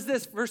on and says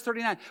this, verse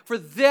 39, for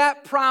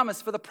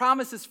the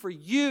promise is for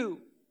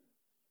you,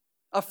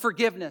 of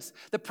forgiveness.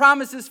 The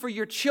promise is for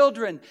your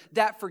children,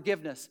 that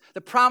forgiveness.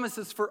 The promise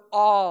is for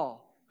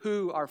all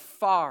who are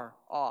far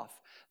off.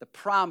 The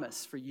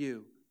promise for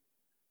you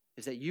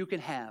is that you can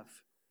have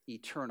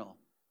eternal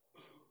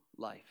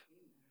life.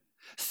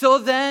 So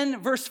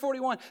then, verse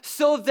 41,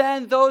 so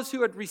then those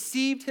who had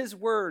received His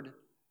word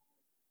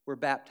were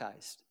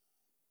baptized.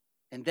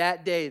 And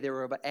that day there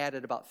were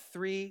added about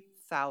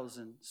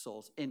 3,000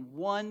 souls. In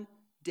one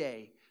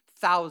day,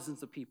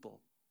 thousands of people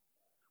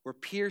were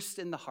pierced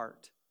in the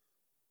heart,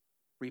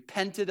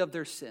 repented of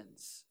their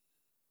sins,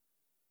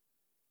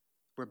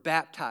 were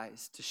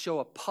baptized to show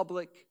a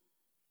public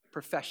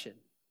profession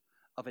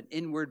of an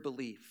inward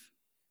belief,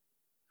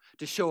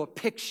 to show a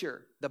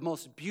picture, the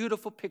most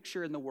beautiful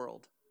picture in the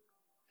world,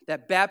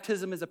 that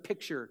baptism is a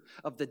picture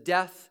of the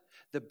death,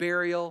 the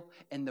burial,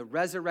 and the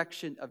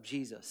resurrection of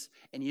Jesus.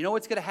 And you know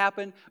what's going to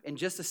happen in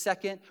just a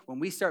second when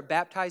we start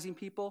baptizing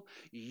people?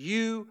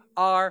 You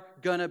are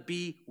going to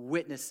be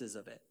witnesses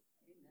of it.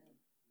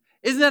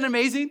 Isn't that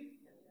amazing?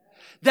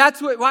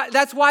 That's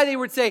why they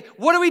would say,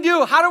 what do we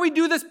do? How do we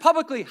do this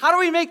publicly? How do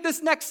we make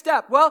this next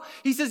step? Well,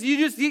 he says, you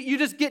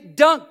just get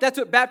dunked. That's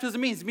what baptism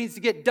means. It means to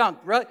get dunked,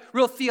 right?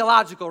 Real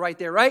theological right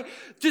there, right?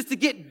 Just to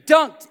get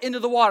dunked into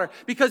the water.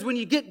 Because when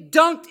you get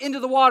dunked into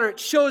the water, it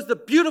shows the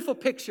beautiful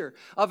picture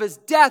of his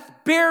death,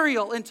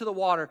 burial into the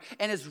water,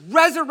 and his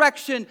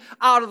resurrection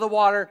out of the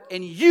water,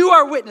 and you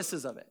are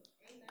witnesses of it.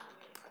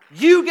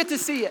 You get to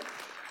see it.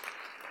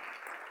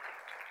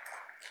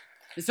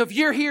 And so if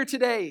you're here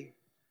today,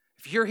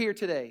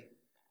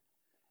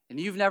 and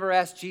you've never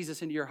asked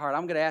Jesus into your heart,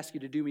 I'm going to ask you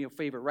to do me a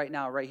favor right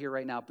now, right here,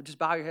 right now. But just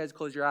bow your heads,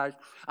 close your eyes.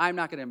 I'm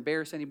not going to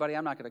embarrass anybody.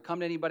 I'm not going to come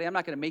to anybody. I'm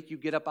not going to make you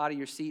get up out of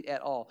your seat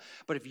at all.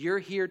 But if you're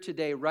here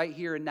today, right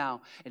here and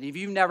now, and if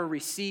you've never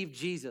received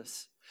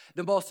Jesus,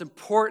 the most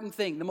important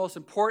thing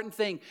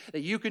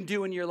that you can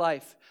do in your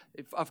life,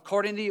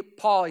 according to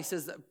Paul,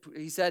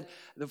 he said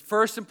the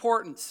first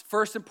importance,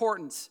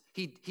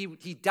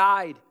 he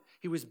died,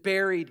 he was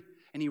buried,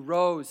 and he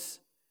rose,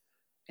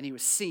 and he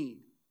was seen.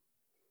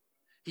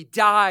 He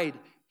died,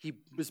 he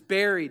was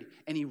buried,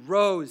 and he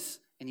rose,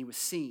 and he was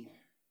seen.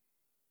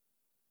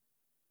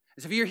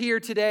 So if you're here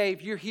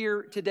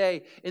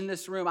today in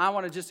this room, I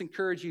want to just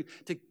encourage you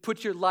to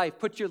put your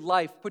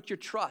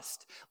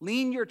trust,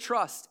 lean your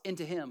trust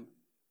into him.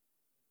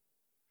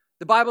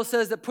 The Bible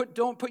says that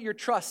don't put your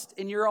trust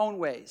in your own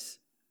ways.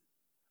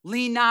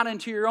 Lean not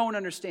into your own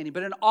understanding,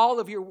 but in all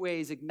of your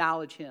ways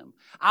acknowledge him.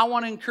 I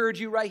want to encourage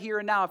you right here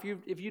and now.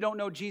 If you don't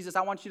know Jesus,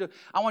 I want you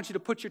to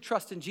put your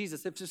trust in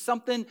Jesus. If there's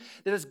something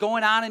that is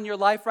going on in your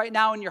life right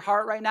now, in your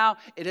heart right now,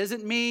 it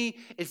isn't me.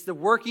 It's the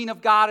working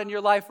of God in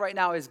your life right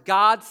now. As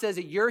God says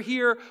that you're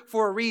here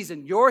for a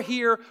reason. You're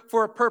here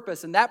for a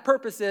purpose, and that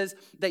purpose is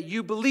that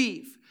you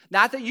believe.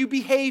 Not that you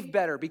behave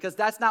better, because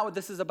that's not what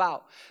this is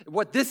about.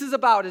 What this is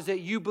about is that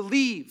you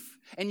believe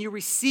and you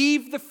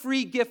receive the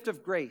free gift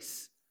of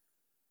grace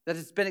that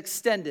has been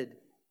extended.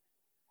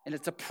 And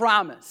it's a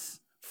promise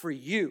for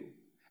you.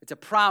 It's a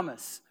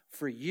promise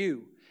for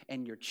you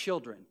and your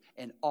children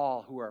and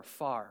all who are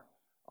far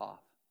off.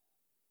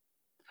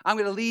 I'm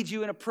going to lead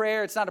you in a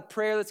prayer. It's not a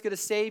prayer that's going to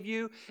save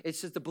you.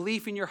 It's just the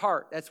belief in your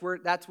heart. That's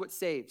what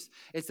saves.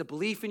 It's the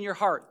belief in your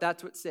heart.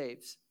 That's what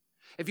saves.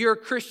 If you're a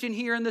Christian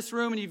here in this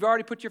room and you've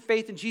already put your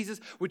faith in Jesus,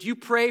 would you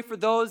pray for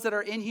those that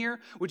are in here?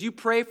 Would you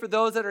pray for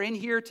those that are in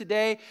here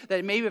today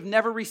that maybe have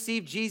never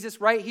received Jesus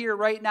right here,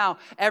 right now?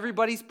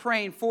 Everybody's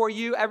praying for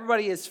you.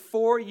 Everybody is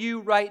for you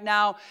right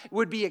now.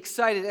 Would be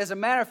excited. As a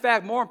matter of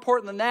fact, more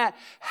important than that,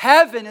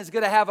 heaven is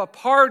going to have a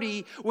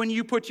party when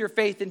you put your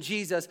faith in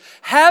Jesus.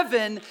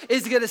 Heaven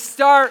is going to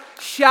start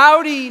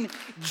shouting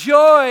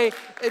joy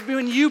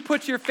when you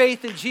put your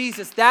faith in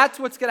Jesus. That's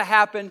what's going to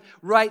happen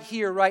right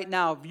here, right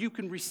now. If you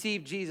can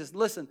receive Jesus.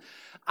 Listen,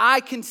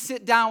 I can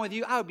sit down with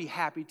you. I would be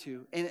happy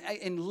to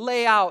and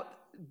lay out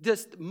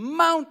just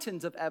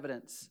mountains of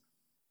evidence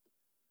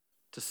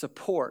to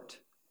support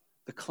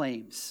the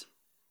claims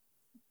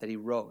that he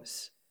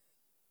rose.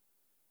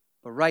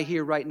 But right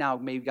here, right now,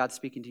 maybe God's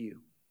speaking to you.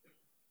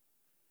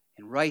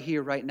 And right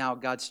here, right now,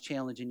 God's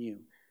challenging you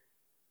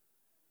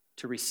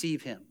to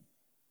receive him.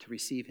 To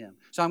receive him.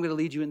 So I'm going to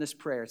lead you in this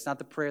prayer. It's not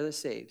the prayer that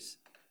saves.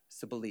 It's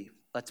the belief.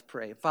 Let's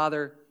pray.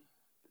 Father,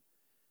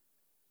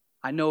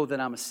 I know that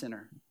I'm a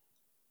sinner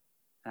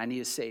and I need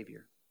a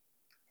Savior.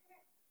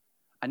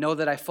 I know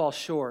that I fall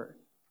short.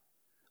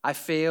 I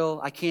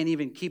fail. I can't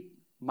even keep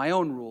my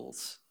own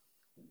rules.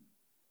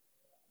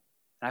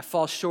 And I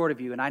fall short of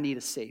you and I need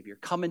a Savior.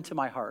 Come into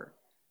my heart.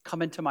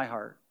 Come into my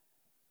heart.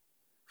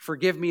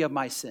 Forgive me of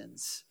my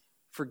sins.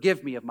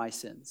 Forgive me of my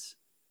sins.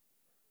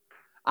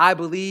 I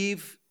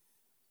believe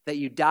that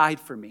you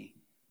died for me.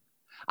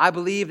 I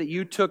believe that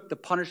you took the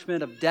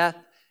punishment of death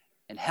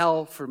and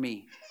hell for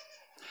me.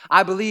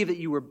 I believe that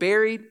you were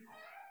buried,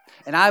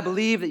 and I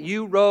believe that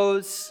you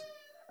rose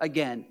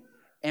again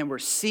and were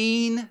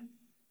seen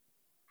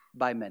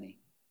by many.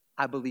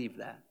 I believe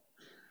that.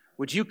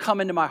 Would you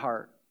come into my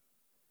heart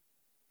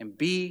and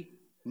be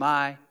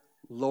my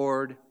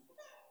Lord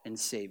and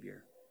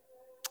Savior?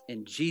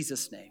 In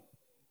Jesus' name,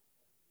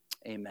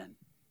 amen.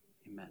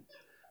 Amen.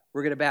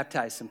 We're going to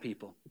baptize some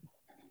people.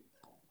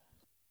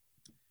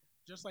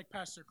 Just like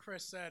Pastor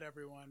Chris said,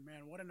 everyone,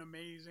 man, what an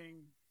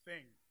amazing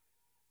thing.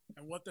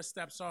 And what the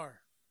steps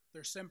are,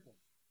 they're simple.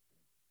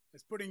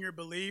 It's putting your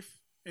belief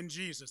in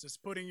Jesus. It's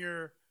putting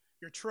your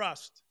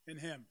trust in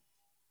him.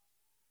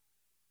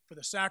 For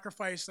the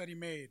sacrifice that he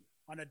made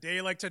on a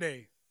day like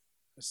today,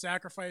 the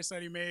sacrifice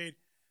that he made,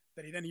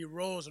 that he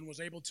rose and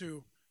was able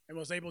to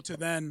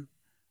then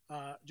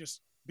just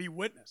be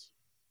witness.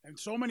 And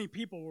so many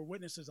people were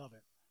witnesses of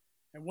it.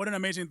 And what an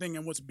amazing thing.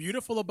 And what's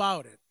beautiful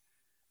about it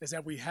is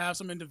that we have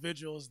some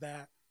individuals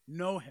that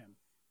know him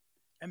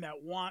and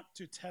that want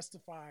to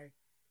testify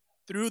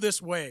through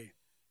this way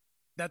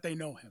that they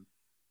know him,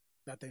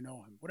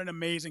 What an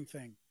amazing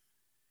thing.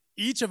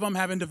 Each of them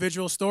have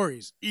individual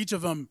stories, each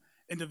of them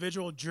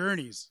individual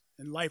journeys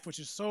in life, which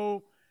is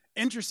so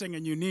interesting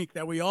and unique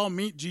that we all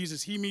meet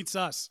Jesus. He meets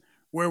us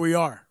where we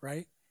are,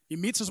 right? He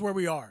meets us where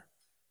we are.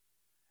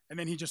 And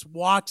then he just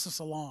walks us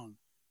along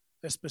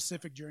a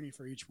specific journey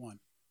for each one.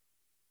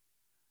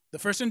 The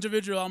first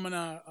individual I'm going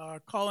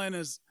to call in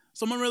is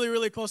someone really,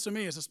 really close to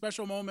me. It's a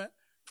special moment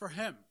for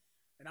him.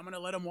 And I'm going to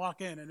let him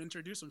walk in and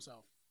introduce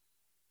himself.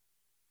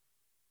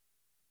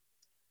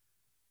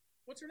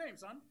 What's your name,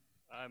 son?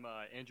 I'm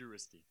Andrew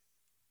Risty.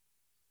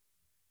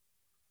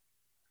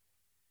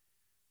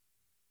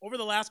 Over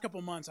the last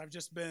couple months, I've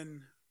just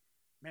been,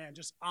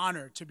 just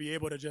honored to be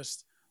able to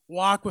just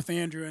walk with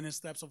Andrew in his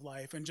steps of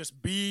life and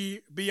just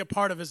be a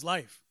part of his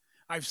life.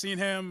 I've seen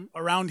him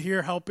around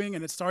here helping,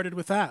 and it started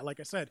with that. Like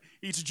I said,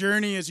 each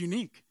journey is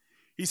unique.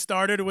 He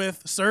started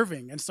with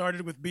serving and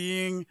started with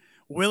being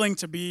willing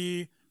to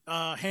be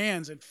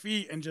hands and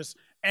feet and just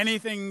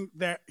anything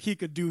that he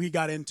could do, he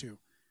got into.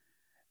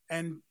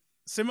 And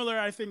similar,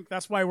 I think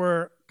that's why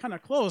we're kind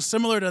of close.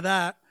 Similar to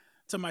that,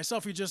 to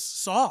myself, he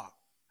just saw.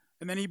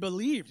 And then he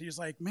believed. He's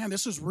like, man,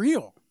 this is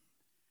real.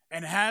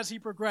 And as he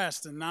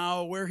progressed and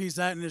now where he's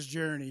at in his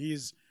journey,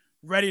 he's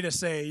ready to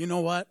say, you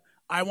know what?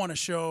 I want to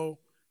show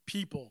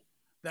people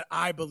that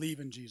I believe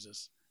in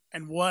Jesus.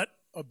 And what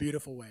a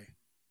beautiful way.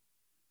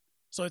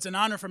 So it's an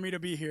honor for me to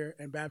be here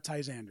and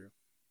baptize Andrew.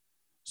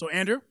 So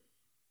Andrew,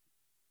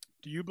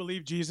 do you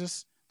believe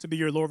Jesus to be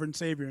your Lord and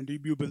Savior? And do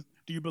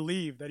you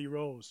believe that he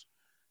rose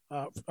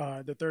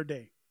the third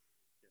day?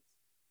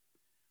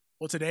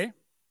 Well, today,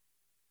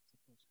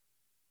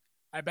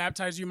 I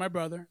baptize you, my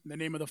brother, in the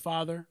name of the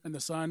Father, and the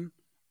Son,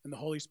 and the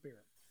Holy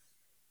Spirit.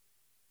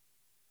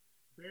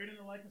 Buried in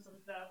the likeness of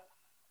his death,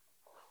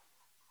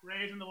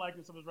 raised in the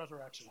likeness of his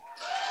resurrection.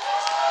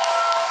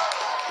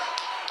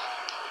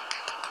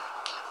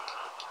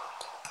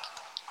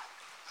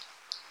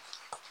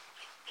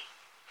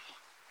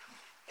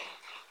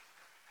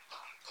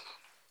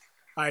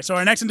 All right, so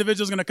our next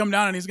individual is going to come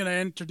down, and he's going to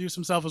introduce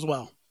himself as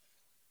well.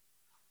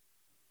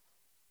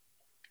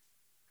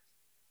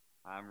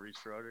 I'm Reed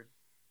Schroeder.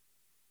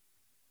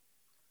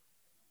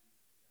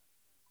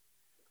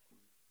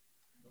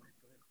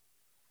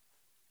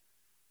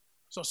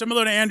 So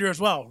similar to Andrew as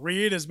well,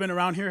 Reed has been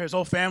around here. His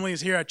whole family is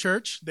here at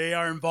church. They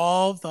are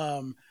involved,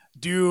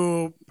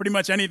 do pretty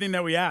much anything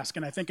that we ask.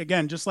 And I think,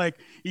 again, just like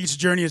each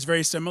journey is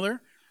very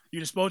similar, you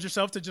dispose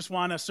yourself to just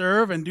want to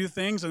serve and do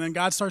things, and then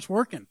God starts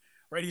working,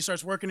 right? He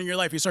starts working in your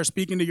life. He starts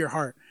speaking to your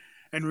heart.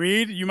 And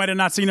Reed, you might have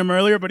not seen him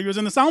earlier, but he was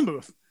in the sound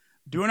booth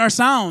doing our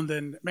sound.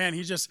 And, man,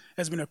 he just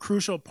has been a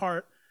crucial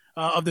part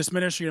of this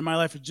ministry in my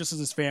life, just as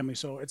his family.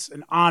 So it's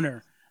an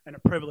honor and a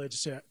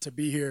privilege to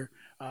be here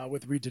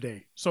with Reed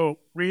today. So,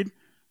 Reed,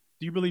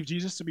 do you believe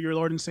Jesus to be your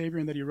Lord and Savior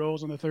and that he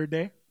rose on the third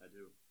day? I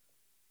do.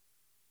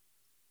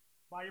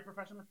 By your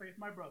profession of faith,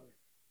 my brother,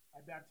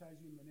 I baptize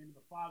you in the name of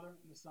the Father,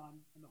 and the Son,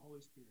 and the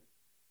Holy Spirit.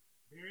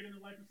 Buried in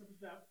the likeness of his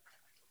death,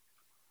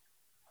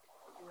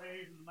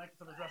 raised in the likeness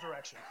of his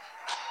resurrection.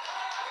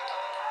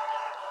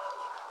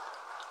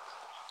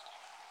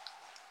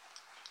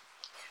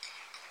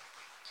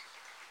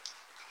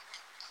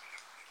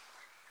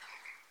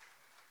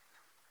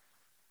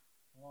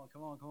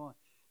 Come on.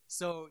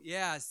 So,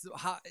 yeah,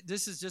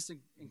 this is just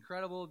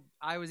incredible.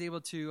 I was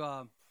able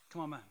to,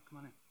 come on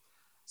in.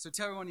 So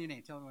tell everyone your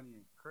name.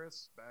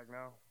 Chris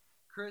Bagnall.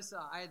 Chris,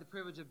 I had the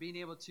privilege of being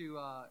able to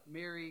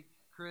marry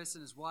Chris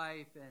and his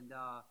wife and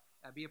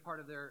be a part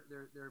of their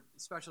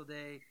special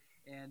day.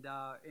 And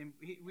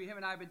him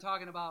and I have been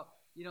talking about,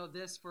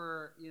 this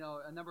for,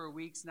 a number of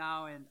weeks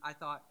now. And I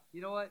thought,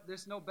 you know what,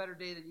 there's no better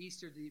day than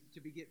Easter to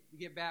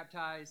get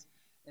baptized.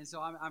 And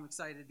so I'm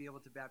excited to be able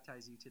to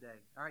baptize you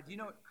today. All right.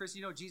 Chris,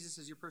 Jesus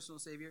is your personal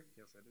Savior?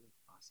 Yes, I do.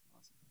 Awesome. Come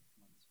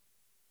on this way.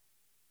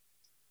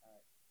 All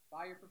right.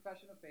 By your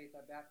profession of faith,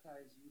 I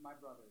baptize you, my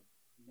brother,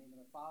 in the name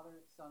of the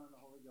Father, Son, and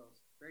the Holy Ghost.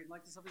 Buried in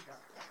likeness of his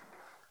death.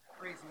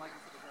 Raised in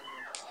likeness of his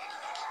resurrection.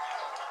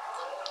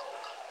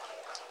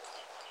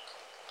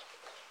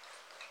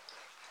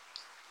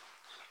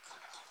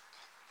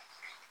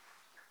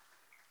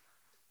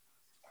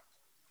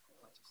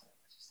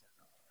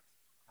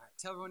 All right.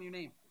 Tell everyone your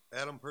name.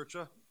 Adam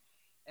Percha.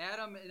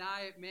 Adam and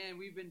I, man,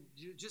 we've been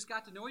just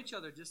got to know each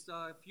other just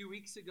a few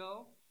weeks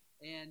ago,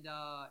 and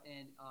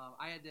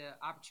I had the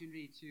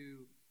opportunity to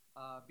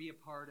be a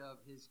part of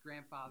his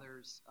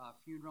grandfather's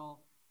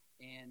funeral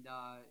and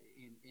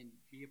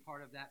be a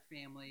part of that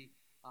family.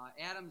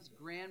 Adam's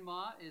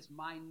grandma is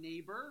my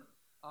neighbor,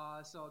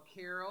 so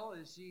Carol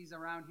she's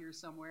around here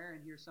somewhere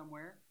and here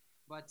somewhere.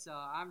 But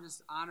I'm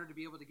just honored to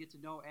be able to get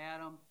to know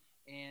Adam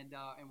and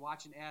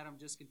watching Adam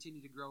just continue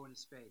to grow in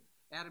his faith.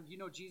 Adam, do you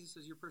know Jesus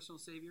as your personal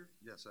Savior?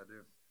 Yes, I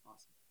do.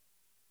 Awesome.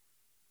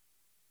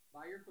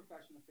 By your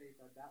profession of faith,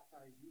 I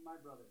baptize you, my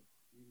brother,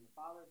 in the name of the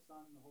Father,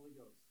 Son, and the Holy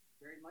Ghost.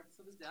 Buried in likeness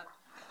of his death,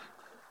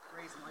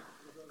 raised in likeness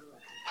of his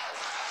resurrection.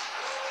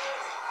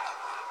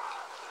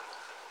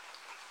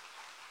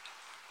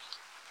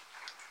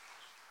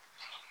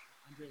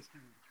 Andreas,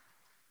 come here.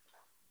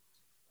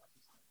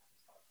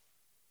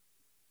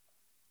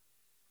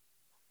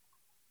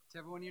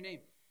 Tell everyone your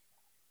name.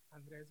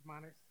 Andres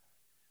Manes.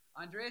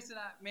 Andres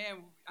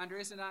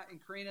and I and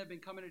Karina have been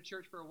coming to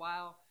church for a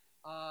while.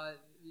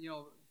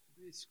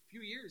 It's a few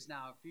years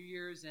now,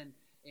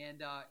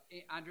 and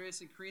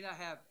Andres and Karina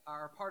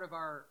are part of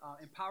our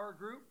Empower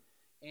group.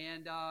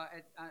 And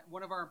at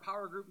one of our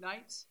Empower group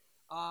nights,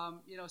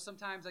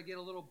 Sometimes I get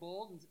a little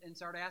bold and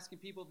start asking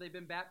people if they've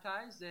been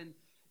baptized. And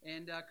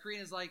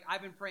Karina's like,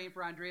 I've been praying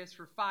for Andreas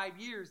for 5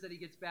 years that he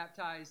gets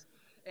baptized.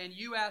 And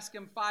you ask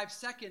him 5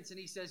 seconds and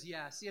he says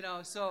yes.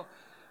 So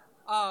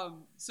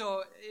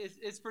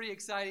it's pretty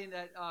exciting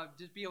that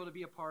just be able to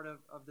be a part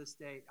of this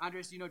day.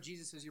 Andreas, do you know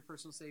Jesus as your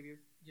personal Savior?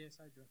 Yes,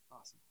 I do.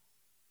 Awesome.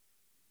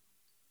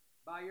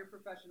 By your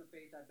profession of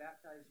faith, I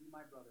baptize you,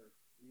 my brother,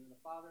 in the name of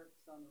the Father,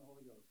 Son, and the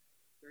Holy Ghost.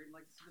 Very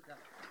like to sit down.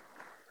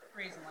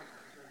 Praise and like to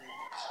serve you.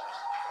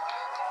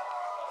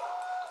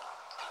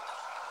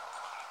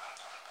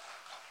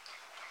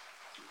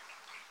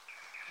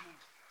 Come on.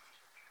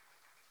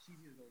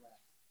 She's here to go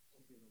last.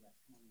 She's here to go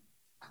last. Come on in.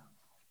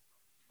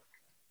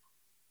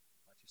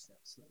 Watch your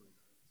steps. Slippery.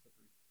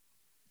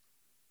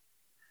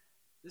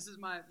 This is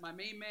my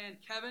main man,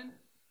 Kevin.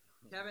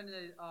 Kevin,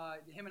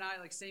 him and I,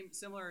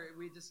 similar.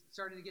 We just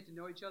started to get to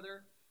know each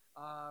other.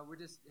 We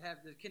just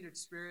have the kindred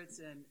spirits,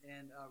 and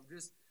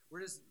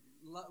we're just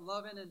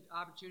loving an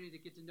opportunity to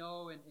get to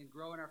know and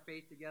grow in our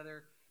faith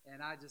together.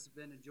 And I just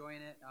been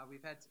enjoying it.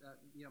 We've had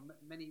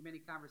many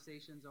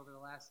conversations over the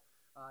last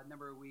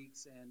number of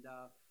weeks, and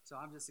so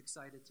I'm just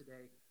excited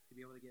today to be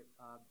able to get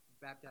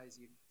baptize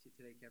you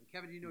today, Kevin.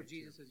 Kevin, do you know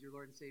Jesus as your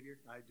Lord and Savior?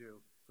 I do,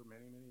 for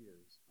many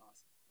years.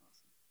 Awesome.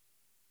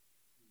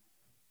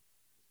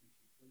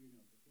 Your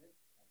nose, okay?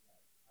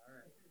 All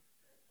right.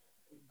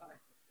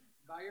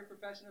 By your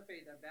profession of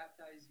faith, I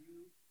baptize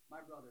you,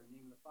 my brother, in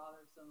the name of the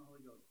Father, Son, and the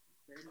Holy Ghost.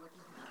 Very much.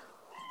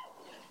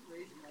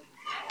 Praise and majesty.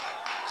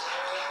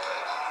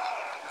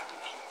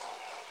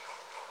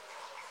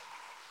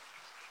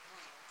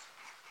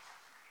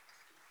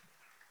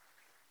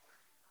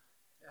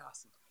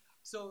 Awesome.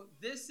 So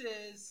this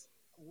is,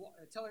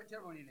 tell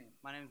everyone your name.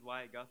 My name is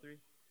Wyatt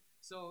Guthrie.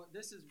 So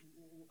this is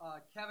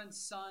Kevin's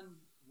son,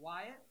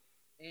 Wyatt.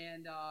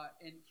 And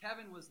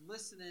Kevin was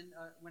listening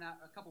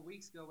a couple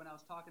weeks ago when I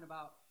was talking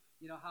about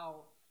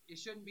how it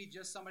shouldn't be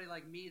just somebody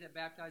like me that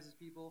baptizes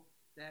people,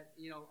 that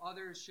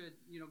others should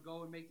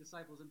go and make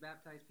disciples and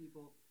baptize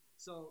people.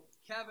 So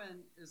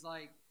Kevin is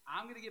like,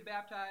 I'm going to get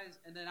baptized,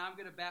 and then I'm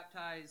going to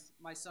baptize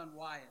my son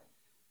Wyatt.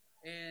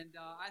 And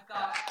I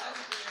thought that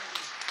was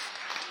great.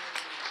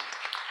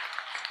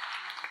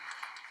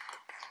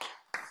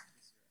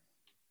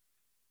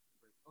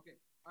 Okay.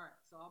 All right,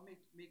 so I'll make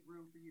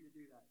room for you to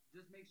do that.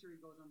 Just make sure he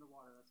goes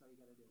underwater. That's how you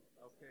got to do it.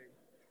 Okay.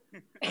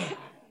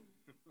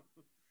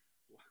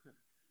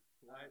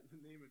 Why, in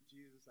the name of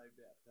Jesus, I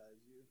baptize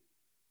you.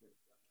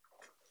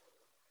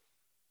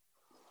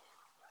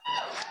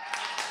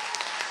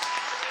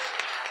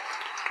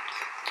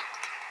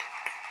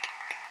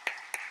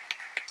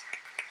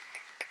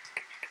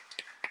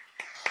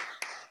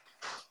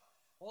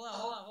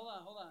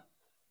 Hold on.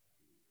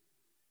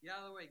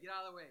 Get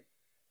out of the way.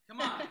 Come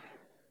on.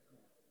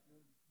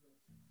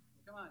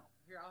 Come on.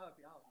 Here, I'll help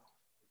you.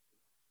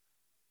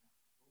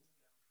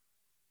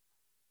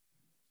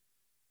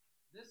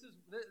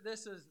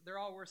 This is they're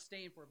all worth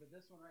staying for, but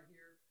this one right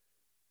here,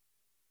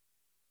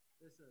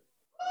 this is.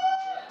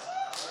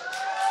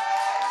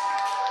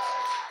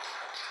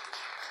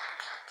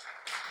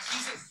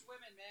 She's just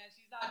swimming, man.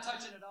 She's not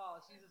touching at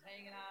all. She's just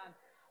hanging on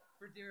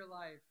for dear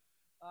life.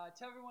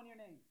 Tell everyone your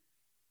name.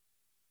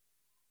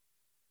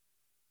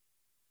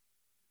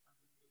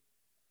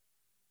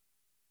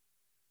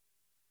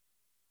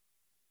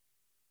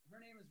 Her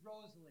name is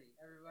Rosalie,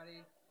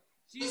 everybody.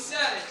 She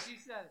said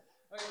it.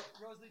 Okay,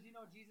 Rosalie, do you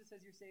know Jesus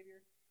as your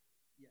Savior?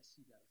 Yes,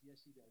 she does.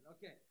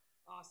 Okay,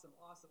 awesome.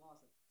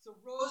 So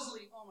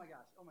Rosalie, oh my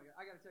gosh,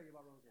 I got to tell you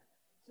about Rosalie.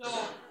 So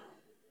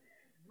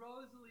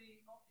Rosalie,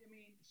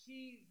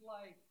 she's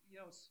like,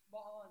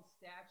 small in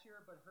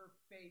stature, but her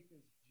faith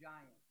is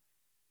giant.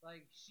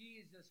 Like, she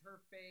is just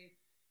her faith,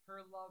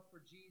 her love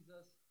for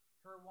Jesus,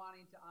 her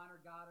wanting to honor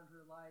God in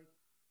her life.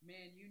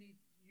 Man, you need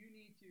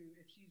to,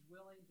 if she's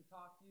willing to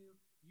talk to you,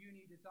 you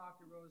need to talk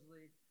to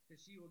Rosalie, because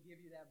she will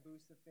give you that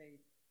boost of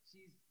faith.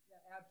 She's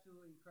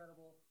absolutely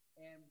incredible,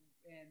 and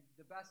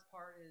the best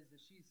part is that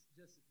she's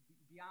just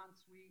beyond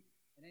sweet,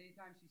 and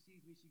anytime she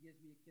sees me, she gives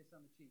me a kiss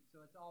on the cheek.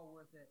 So it's all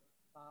worth it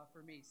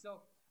for me.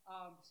 So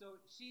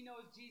she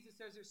knows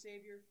Jesus as her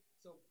Savior.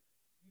 So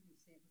you can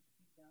stand, put your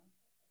feet down.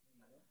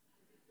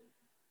 There you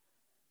go.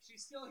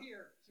 She's still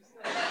here.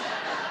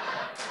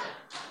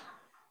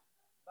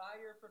 By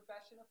your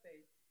profession of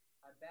faith,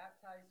 I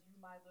baptize you,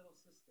 my little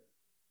sister,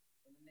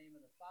 in the name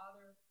of the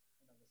Father,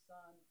 and of the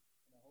Son,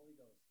 and the Holy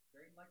Ghost.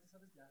 Buried in likeness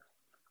of his death,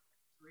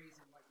 raised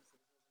in likeness of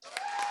his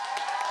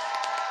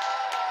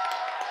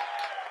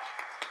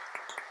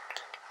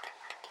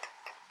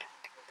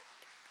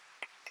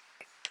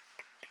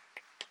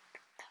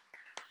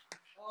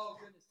Oh,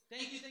 goodness.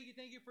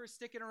 Thank you for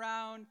sticking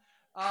around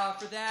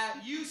for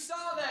that. You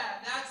saw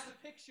that. That's the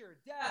picture.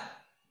 Death,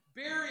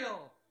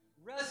 burial,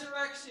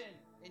 resurrection,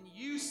 and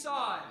you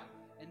saw it.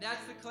 And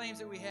that's the claims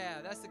that we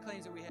have.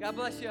 God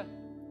bless you.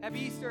 Happy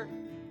Easter.